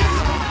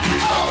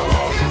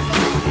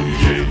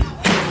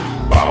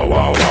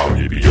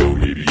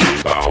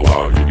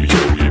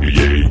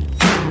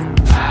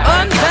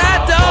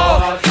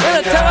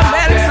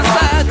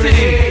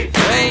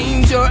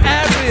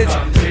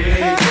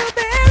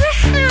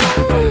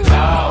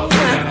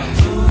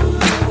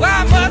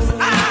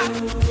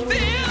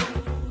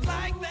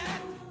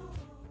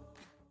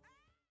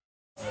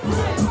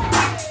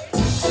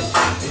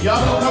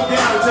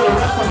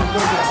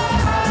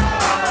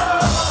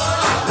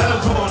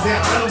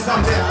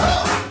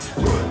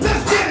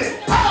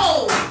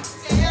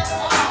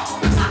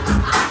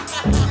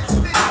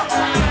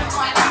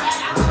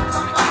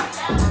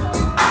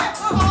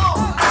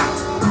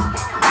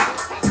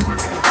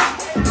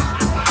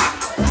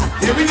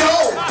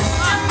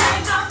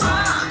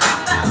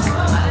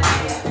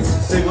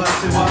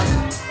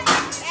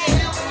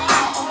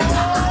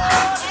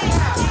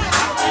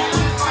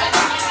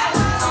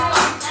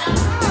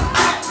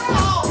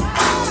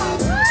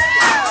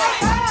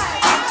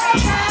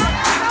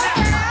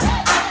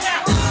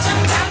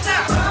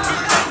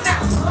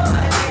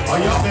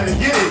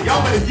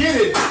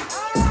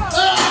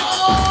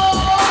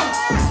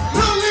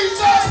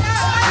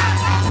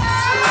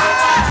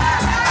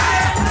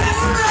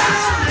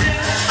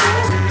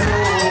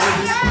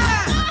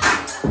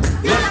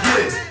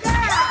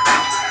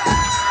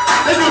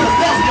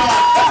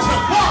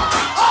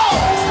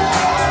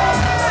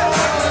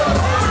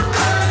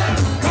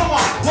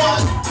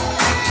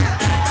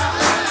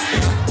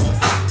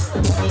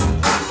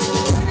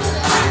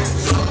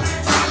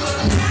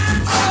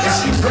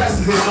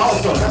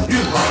 also. That's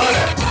beautiful. I love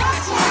that.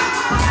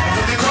 That's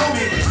what they told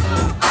me.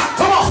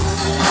 Come on.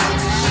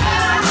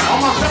 All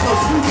my fellas,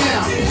 scoot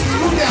down.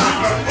 Scoot down.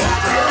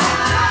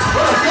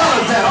 Where the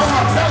fellas at? All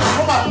my fellas.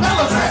 Where my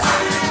fellas at?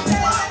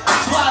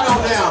 Slide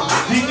on down,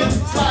 Deacon.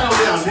 Slide on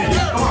down,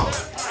 Deacon. Come on.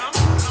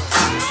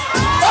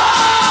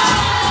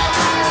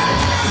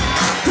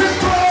 Chris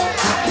Pearl,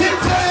 keep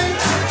playing,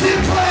 keep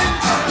playing,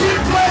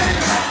 keep playing.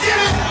 Get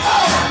it.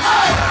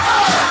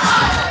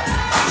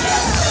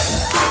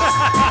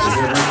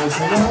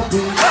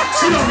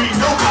 She don't need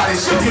nobody.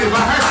 She'll get it by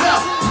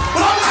herself.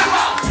 But I'm like,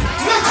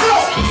 let's go.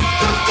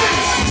 Let's get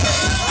it.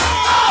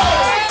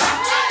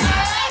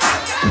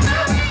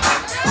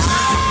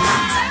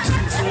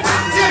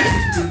 Get it.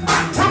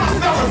 Where my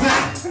fellas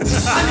at?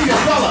 I need a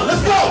fella.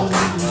 Let's go.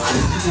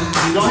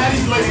 Don't have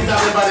these ladies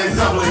out there by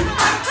themselves, ladies.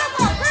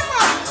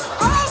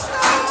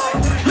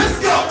 Let's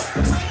go.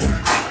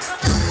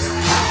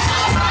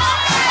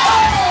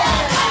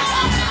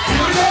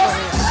 Here we go.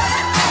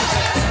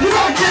 You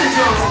gotta get it,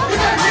 girl. You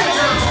gotta get it,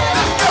 girl.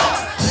 Let's go.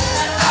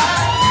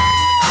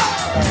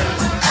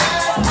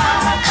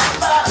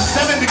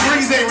 7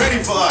 degrees ain't ready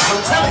for us.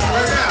 I'm telling you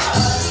right now.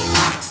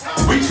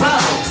 We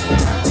travel.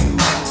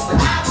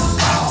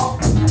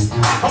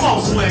 Come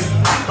on, Slick.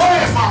 Go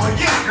ahead, mama.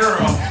 Get it,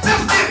 girl.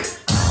 Let's get it.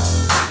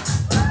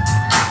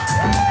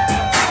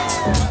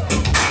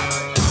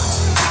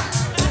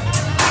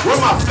 Where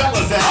my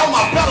fellas at? All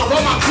my fellas,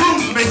 all my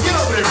groomsmen. Get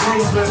over there,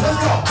 groomsmen. Let's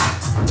go.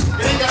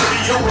 It ain't gotta be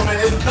your woman,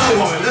 it's the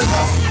woman. Let's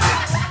go.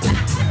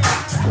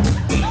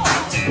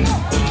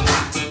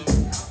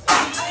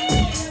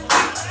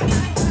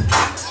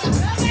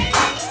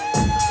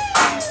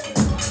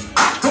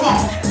 Come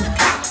on.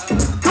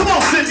 Come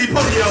on, Sydney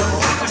Podio.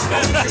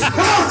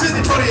 Come on,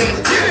 Sydney Podio.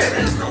 Get it.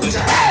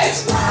 Hey.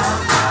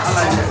 I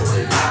like that.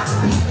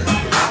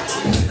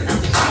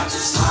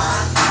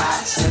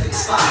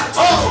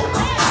 Oh.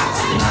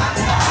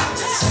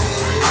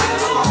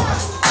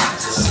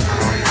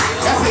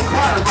 That's a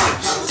choir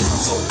march.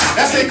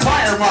 That's a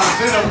choir march.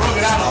 They done broke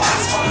it out on.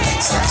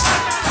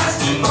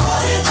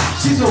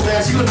 She's so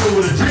bad, she gonna do it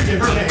with a drink in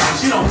her hand.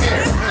 She don't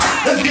care.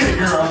 Let's get it,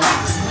 girl.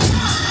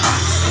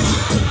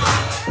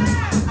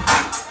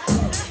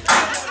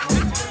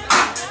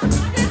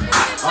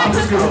 Oh,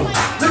 this girl.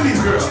 Look at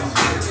these girls.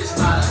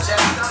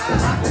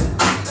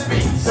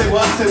 Say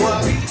what? Say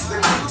what?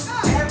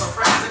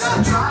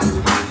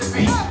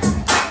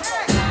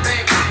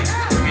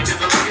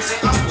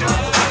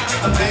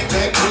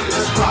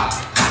 Let's rock.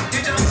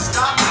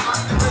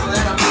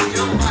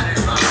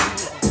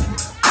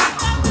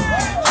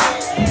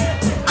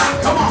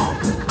 Come on.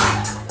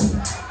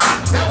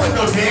 That wasn't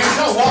no dance.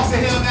 Y'all walk the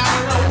hell down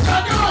the road. What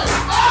y'all doing?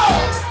 Oh!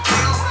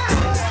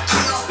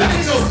 That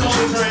ain't no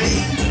soul train.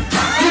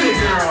 Get it,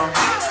 girl.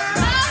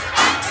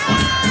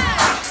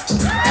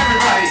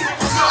 Everybody.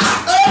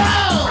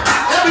 Oh!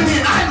 Ebony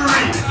and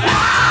Ivory.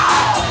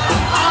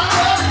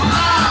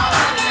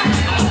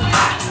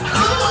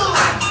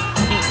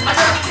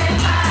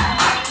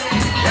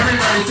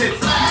 Everybody sit.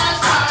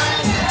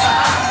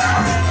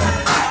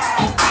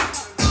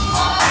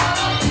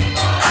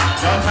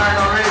 Y'all tired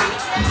already?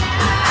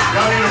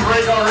 Y'all need a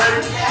break already?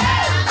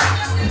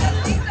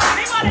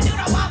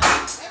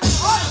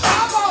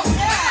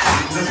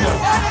 Let's go.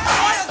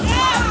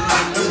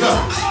 Let's go.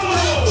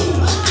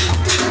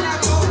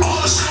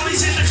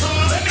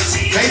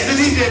 Face the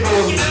DJ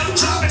booth.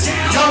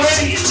 Y'all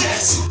ready?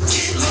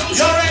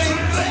 Y'all ready?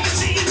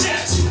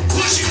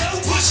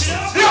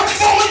 Yeah,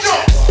 forward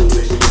jump.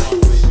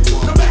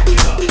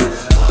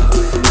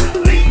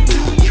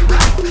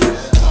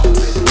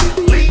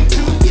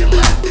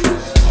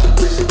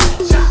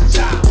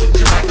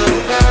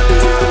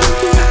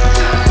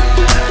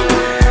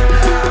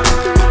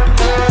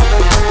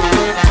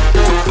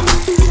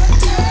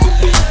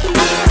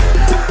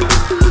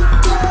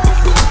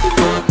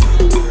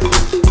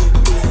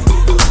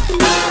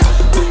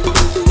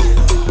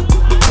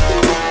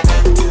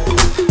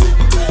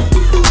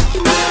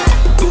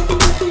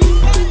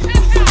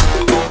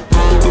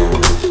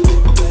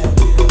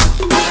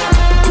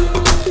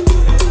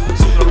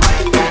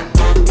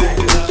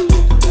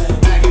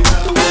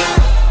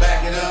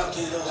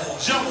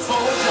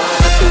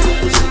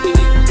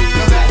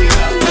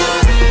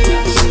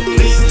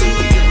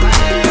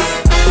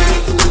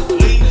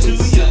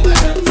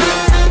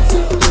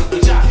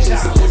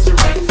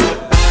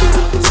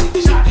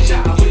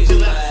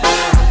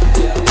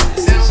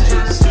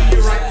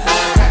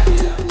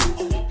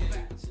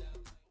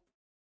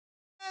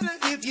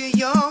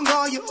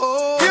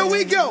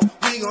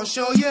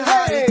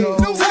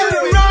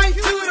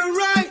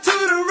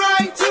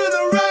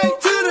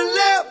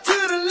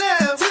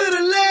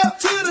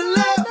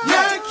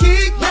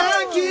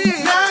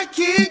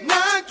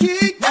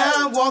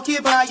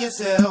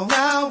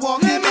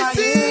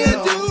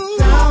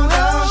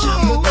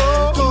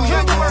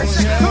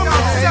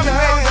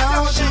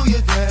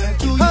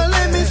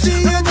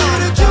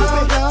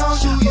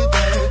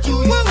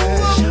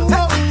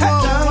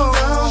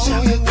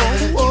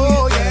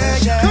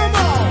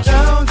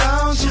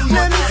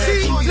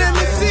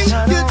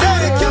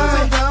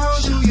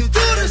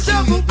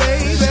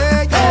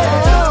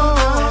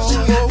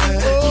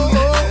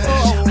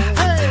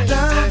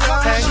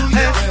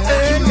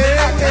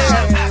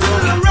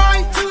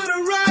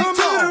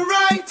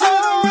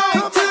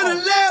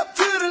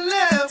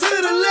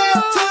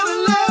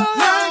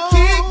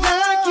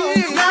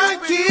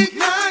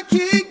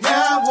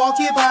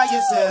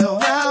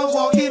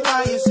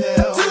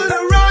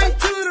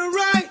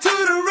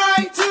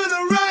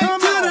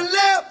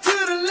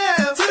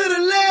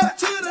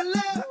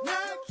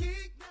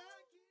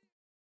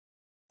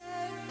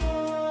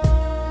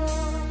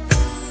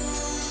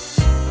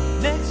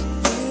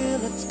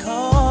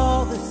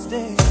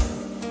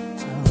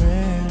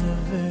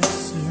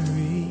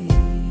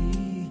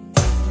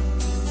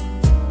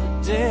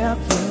 I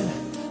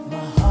put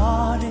my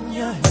heart in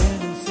your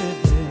hand and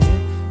said that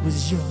it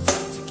was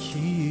yours to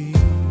keep.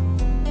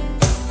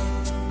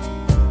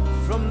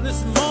 From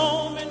this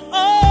moment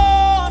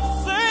on,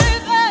 say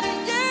that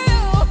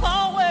you'll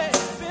always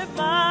be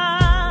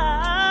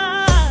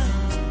mine.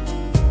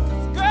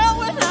 'Cause girl,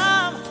 when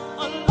I'm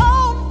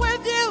alone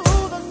with you,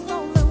 there's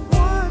only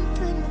one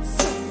thing that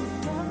sets me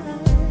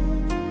right.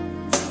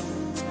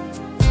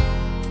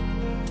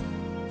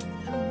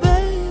 And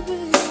baby,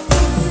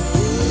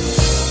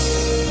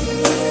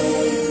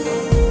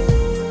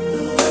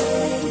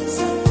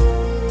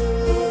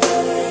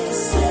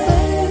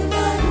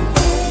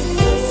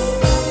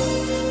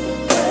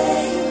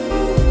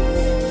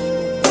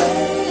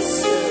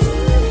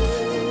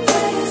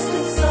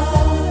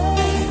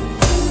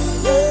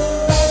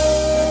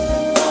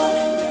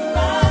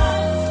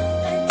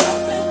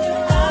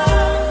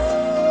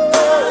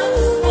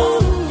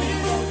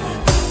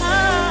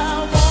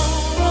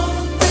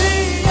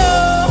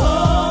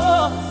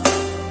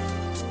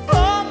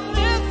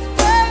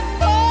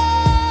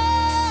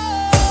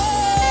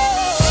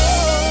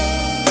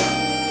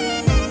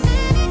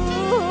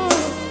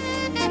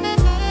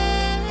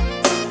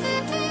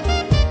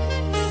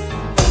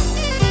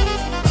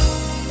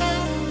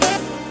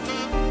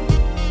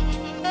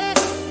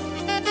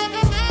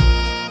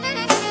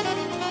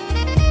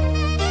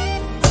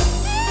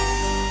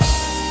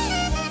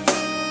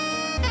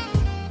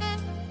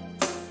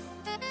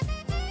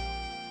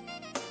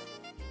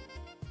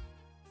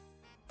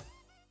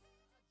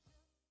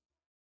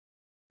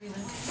 I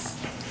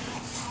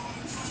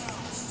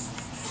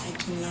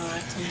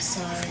cannot, I'm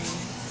sorry.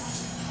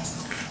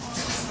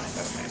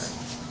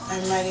 I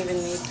might even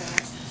need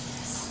that.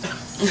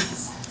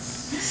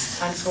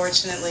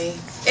 Unfortunately.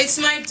 It's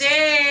my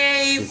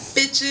day,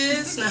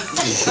 bitches. No.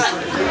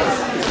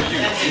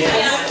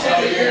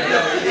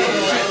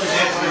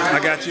 I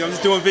got you. I'm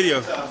just doing video.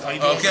 Okay,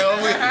 well,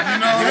 you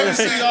know, you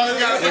see y'all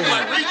guys look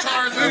like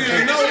retards.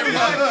 You know, we do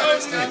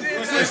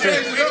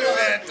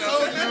that,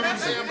 though. You know what I'm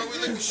saying? But we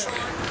look short.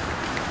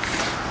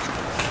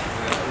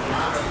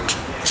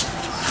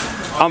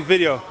 I'm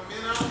video.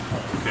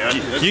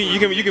 You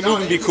can move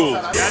and be cool.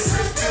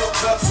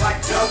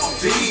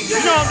 You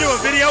know I'm doing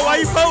video. Why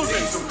you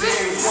posing?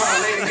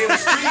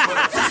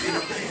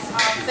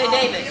 Say,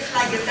 David.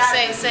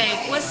 Say,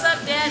 what's up,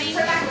 Daddy?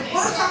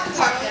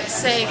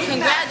 Say,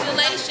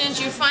 congratulations,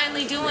 you're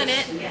finally doing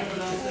it.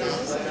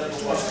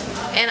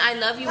 And I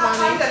love you,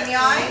 Mommy.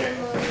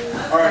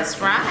 That's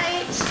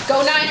right.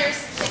 Go Niners.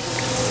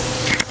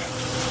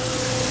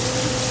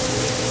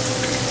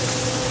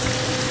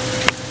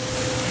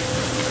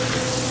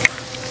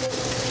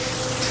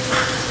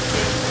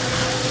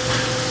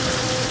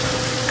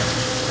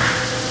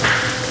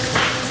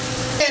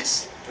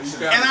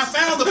 And I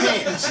found the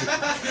pants.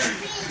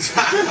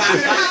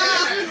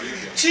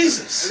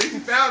 Jesus. At least you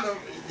found them.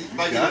 You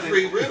might get a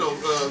free rental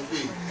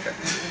fee.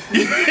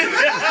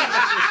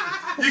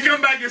 You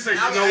come back and say, you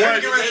know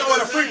what? Get ready to throw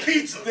in a free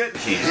pizza. That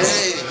day?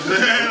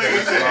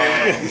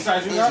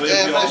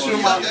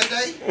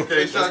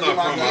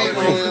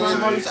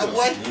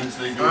 What?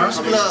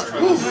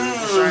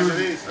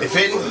 They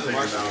fitting?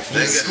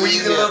 They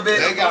squeeze a little bit.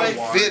 They got me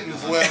fitting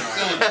as well.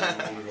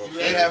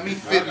 They have me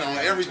fitting on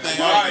everything.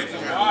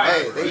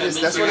 Hey,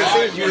 that's what it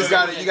is. You just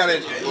gotta,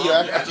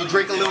 after you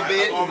drink a little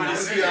bit, you know what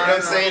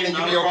I'm saying, then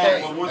you be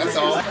okay. That's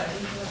all.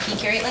 Can you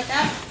carry it like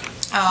that?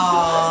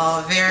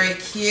 Oh, very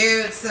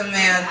cute,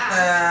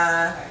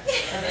 Samantha.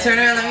 Turn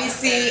around, let me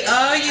see.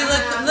 Oh, you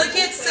look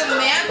at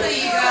Samantha,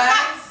 you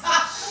guys.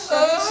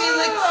 Oh, she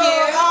look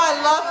cute. Oh, I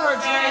love her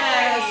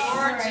dress.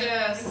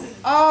 Gorgeous.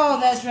 Oh,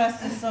 that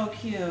dress is so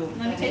cute.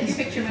 Let me take your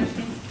picture,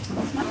 Michigan.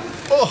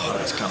 Oh,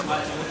 that's kind of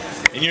bad.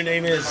 And your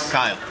name is?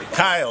 Kyle.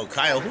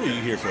 Kyle, who are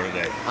you here for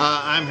today?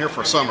 I'm here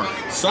for Summer.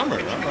 Summer,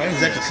 all right. Is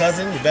that your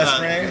cousin, your best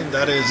friend?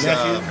 That is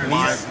nephew,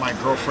 my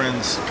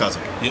girlfriend's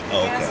cousin. Okay.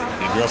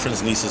 Your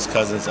girlfriend's niece's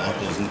cousin's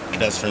uncle's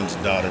best friend's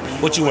daughter.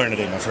 What you wearing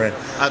today, my friend?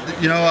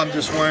 I'm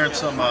just wearing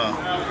some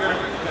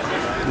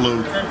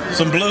blue.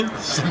 Some blue?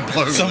 Some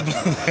blue. Some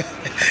blue.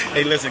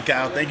 Hey, listen,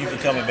 Kyle, thank you for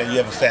coming, man. You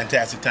have a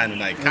fantastic time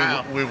tonight.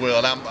 Kyle. We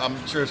will.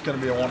 I'm sure it's going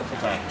to be a wonderful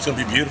time. It's going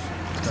to be beautiful.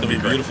 It's going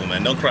to be beautiful,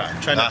 man. Don't cry.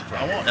 Try not to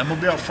cry. I won't. I'm going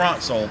to be up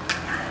front, so.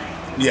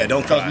 Yeah,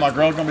 don't cry. Because my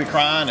girl's going to be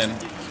crying and.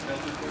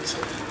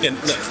 Yeah,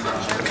 look,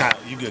 Kyle,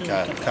 you good,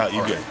 Kyle. Kyle,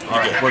 you good. All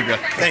right, we're good.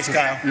 Thanks,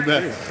 Kyle. You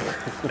bet.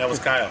 That was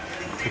Kyle.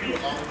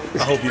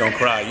 I hope you don't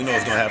cry. You know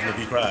what's going to happen if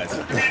he cries.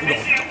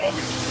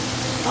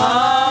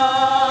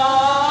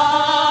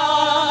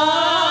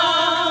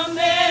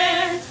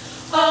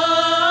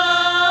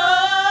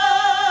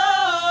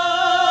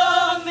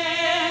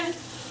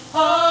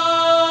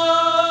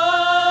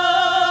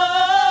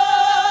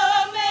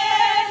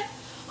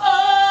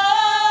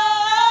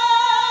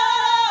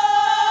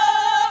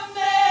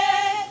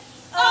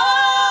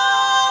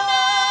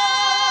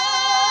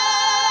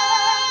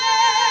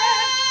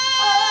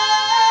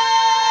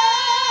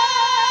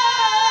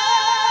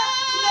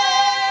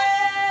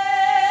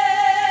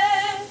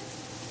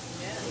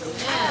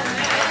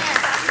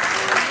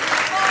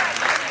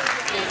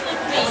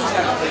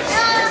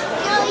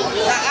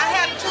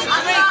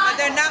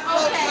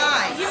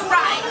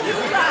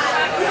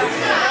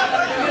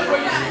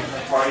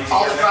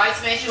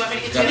 face? You want me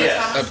to get you in the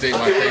comments? Update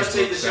my Facebook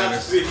status.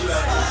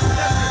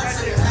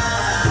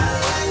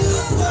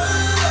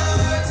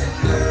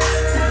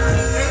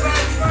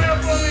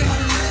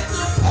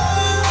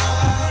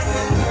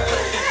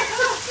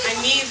 I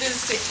need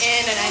this to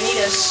end, and I need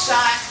a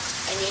shot.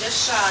 I need a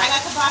shot. I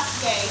got the box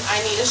game.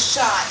 I need a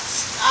shot.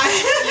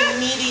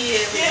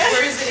 Immediately. Yeah.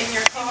 Where is it, in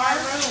your car?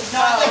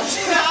 No,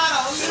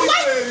 Oh. you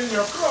put it in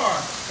your car.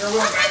 No,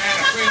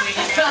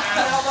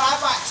 I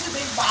bought 2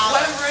 big bottles.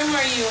 What room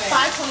are you in?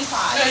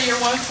 525. No,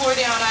 you're 1 floor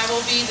down. I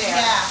will be there.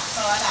 Yeah,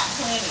 so I got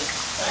plenty.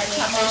 So I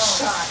need a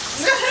shot.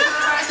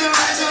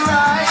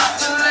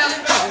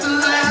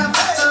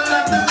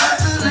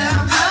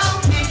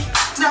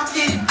 Now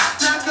get it,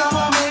 now come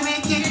on, baby,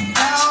 kick it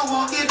down,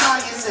 walk it by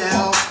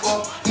yourself,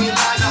 walk it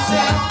by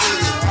yourself. To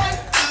the right,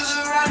 to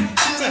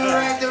the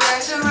right, to the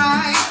right, to the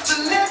right, to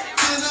the left,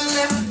 to the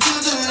left, to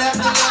the left,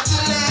 to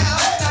the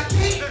left. Now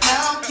kick,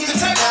 now kick,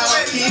 now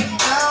kick,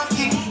 now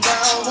kick,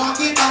 now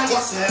walk it by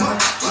yourself,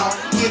 walk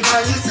it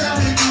by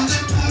yourself, and do the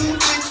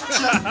cute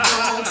jump.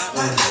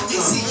 You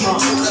see you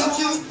do the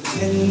cute.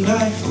 And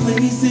I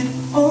place it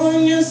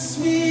on your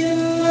sweet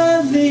and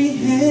lovely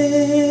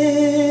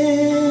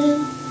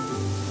hand.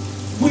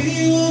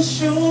 We will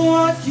show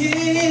our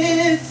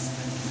kids,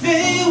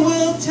 they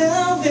will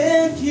tell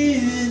their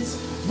kids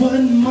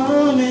what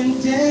mom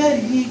and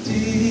daddy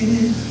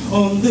did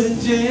on the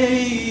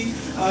day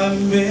I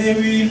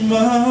married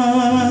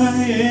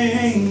my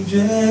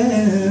angel.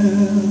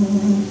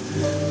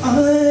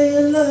 I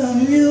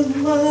love you,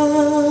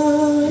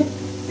 my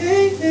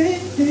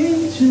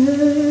angel.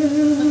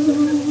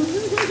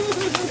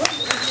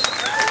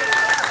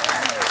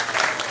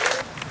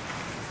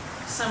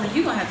 Summer,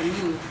 you're gonna have to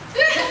move.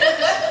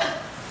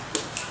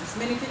 As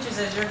many pictures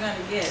as you're gonna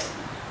get.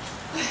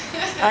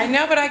 I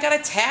know, but I gotta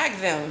tag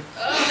them.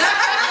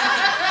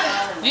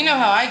 You know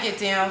how I get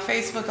down.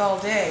 Facebook all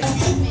day.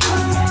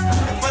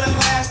 For the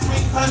last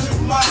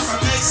 300 months, I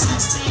made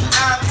 16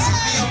 albums to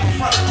be on the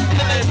front.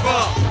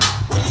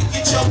 When you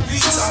get your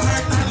beats, I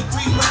heard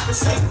 93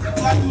 represent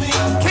like me.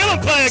 Get him,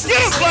 player! Get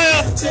him,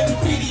 player!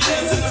 10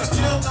 PDAs and I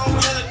still don't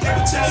get it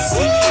every time you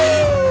see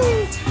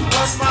me.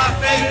 What's my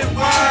favorite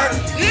word?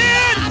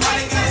 Yeah! Why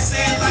they gotta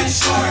say it like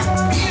short?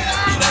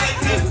 You know they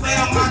can't play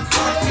on my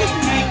court. You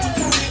can't put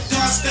the big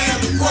dog stay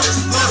on the porch.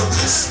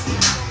 Lotus.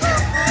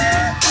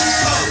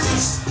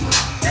 Lotus.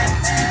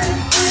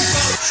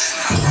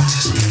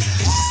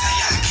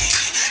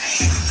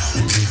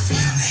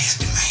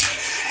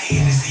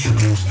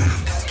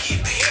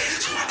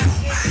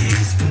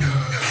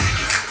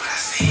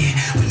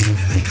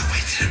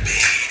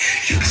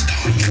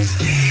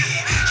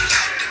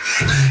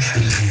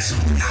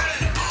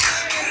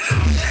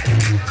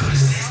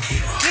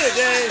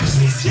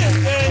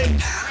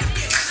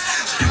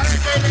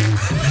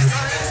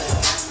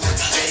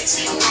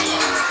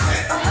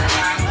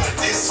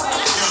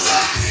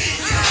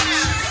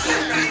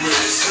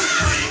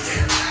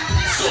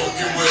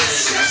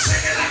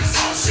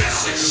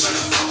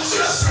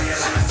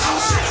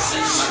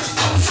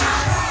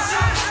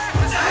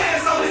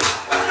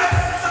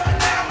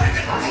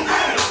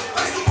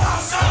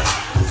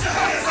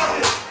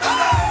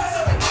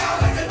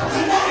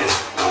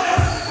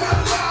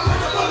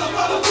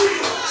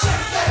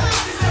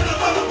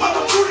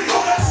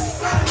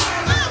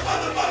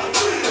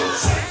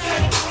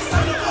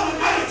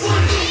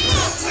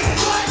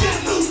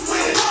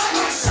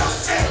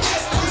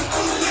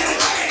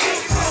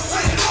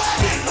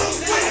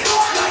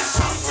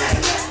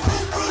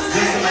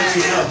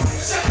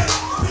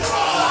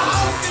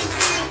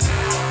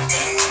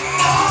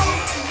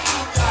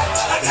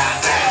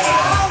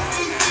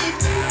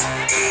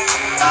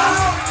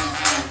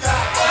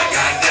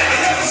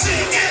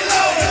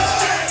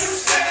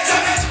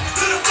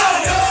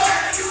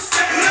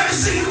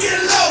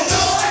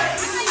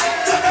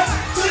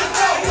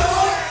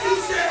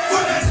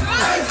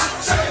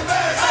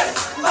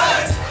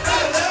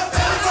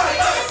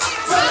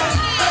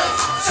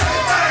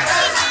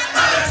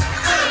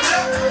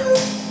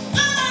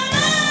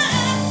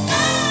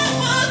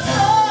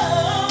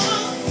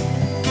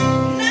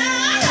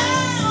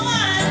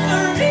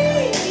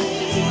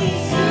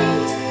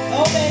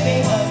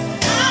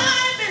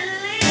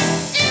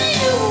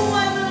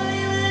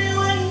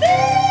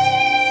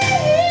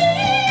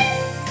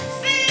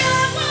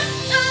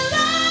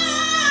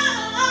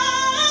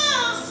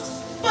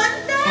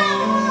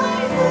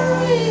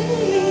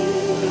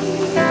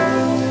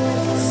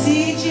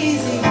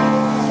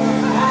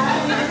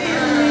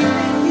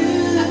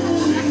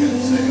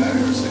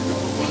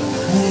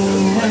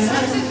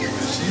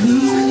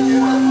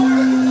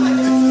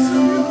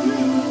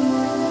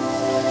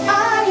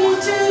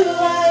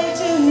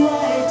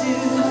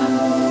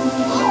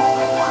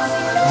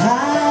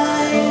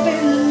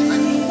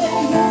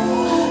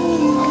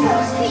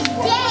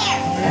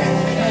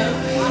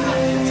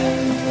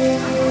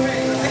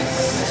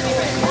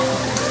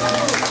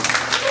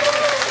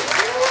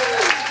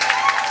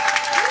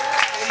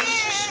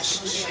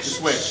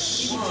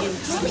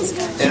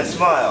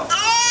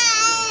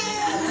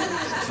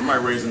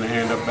 Somebody raising the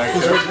hand up back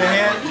Who's there. raising the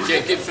hand? You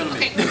can't get in front of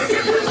me. Let's do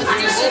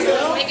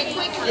this. Make it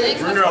quick.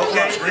 Bring her up.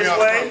 Okay, Bring this her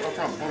way. up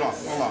front.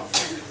 Hold on.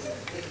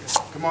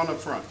 Come on up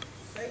front.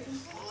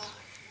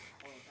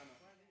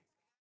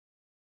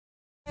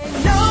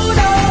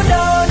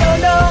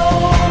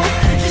 No.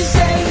 Just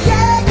say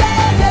yeah.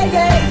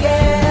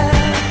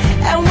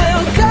 And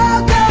we'll go.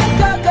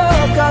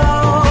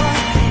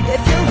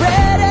 If you're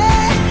ready,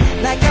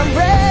 like I'm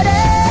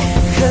ready.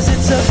 'Cause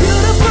it's a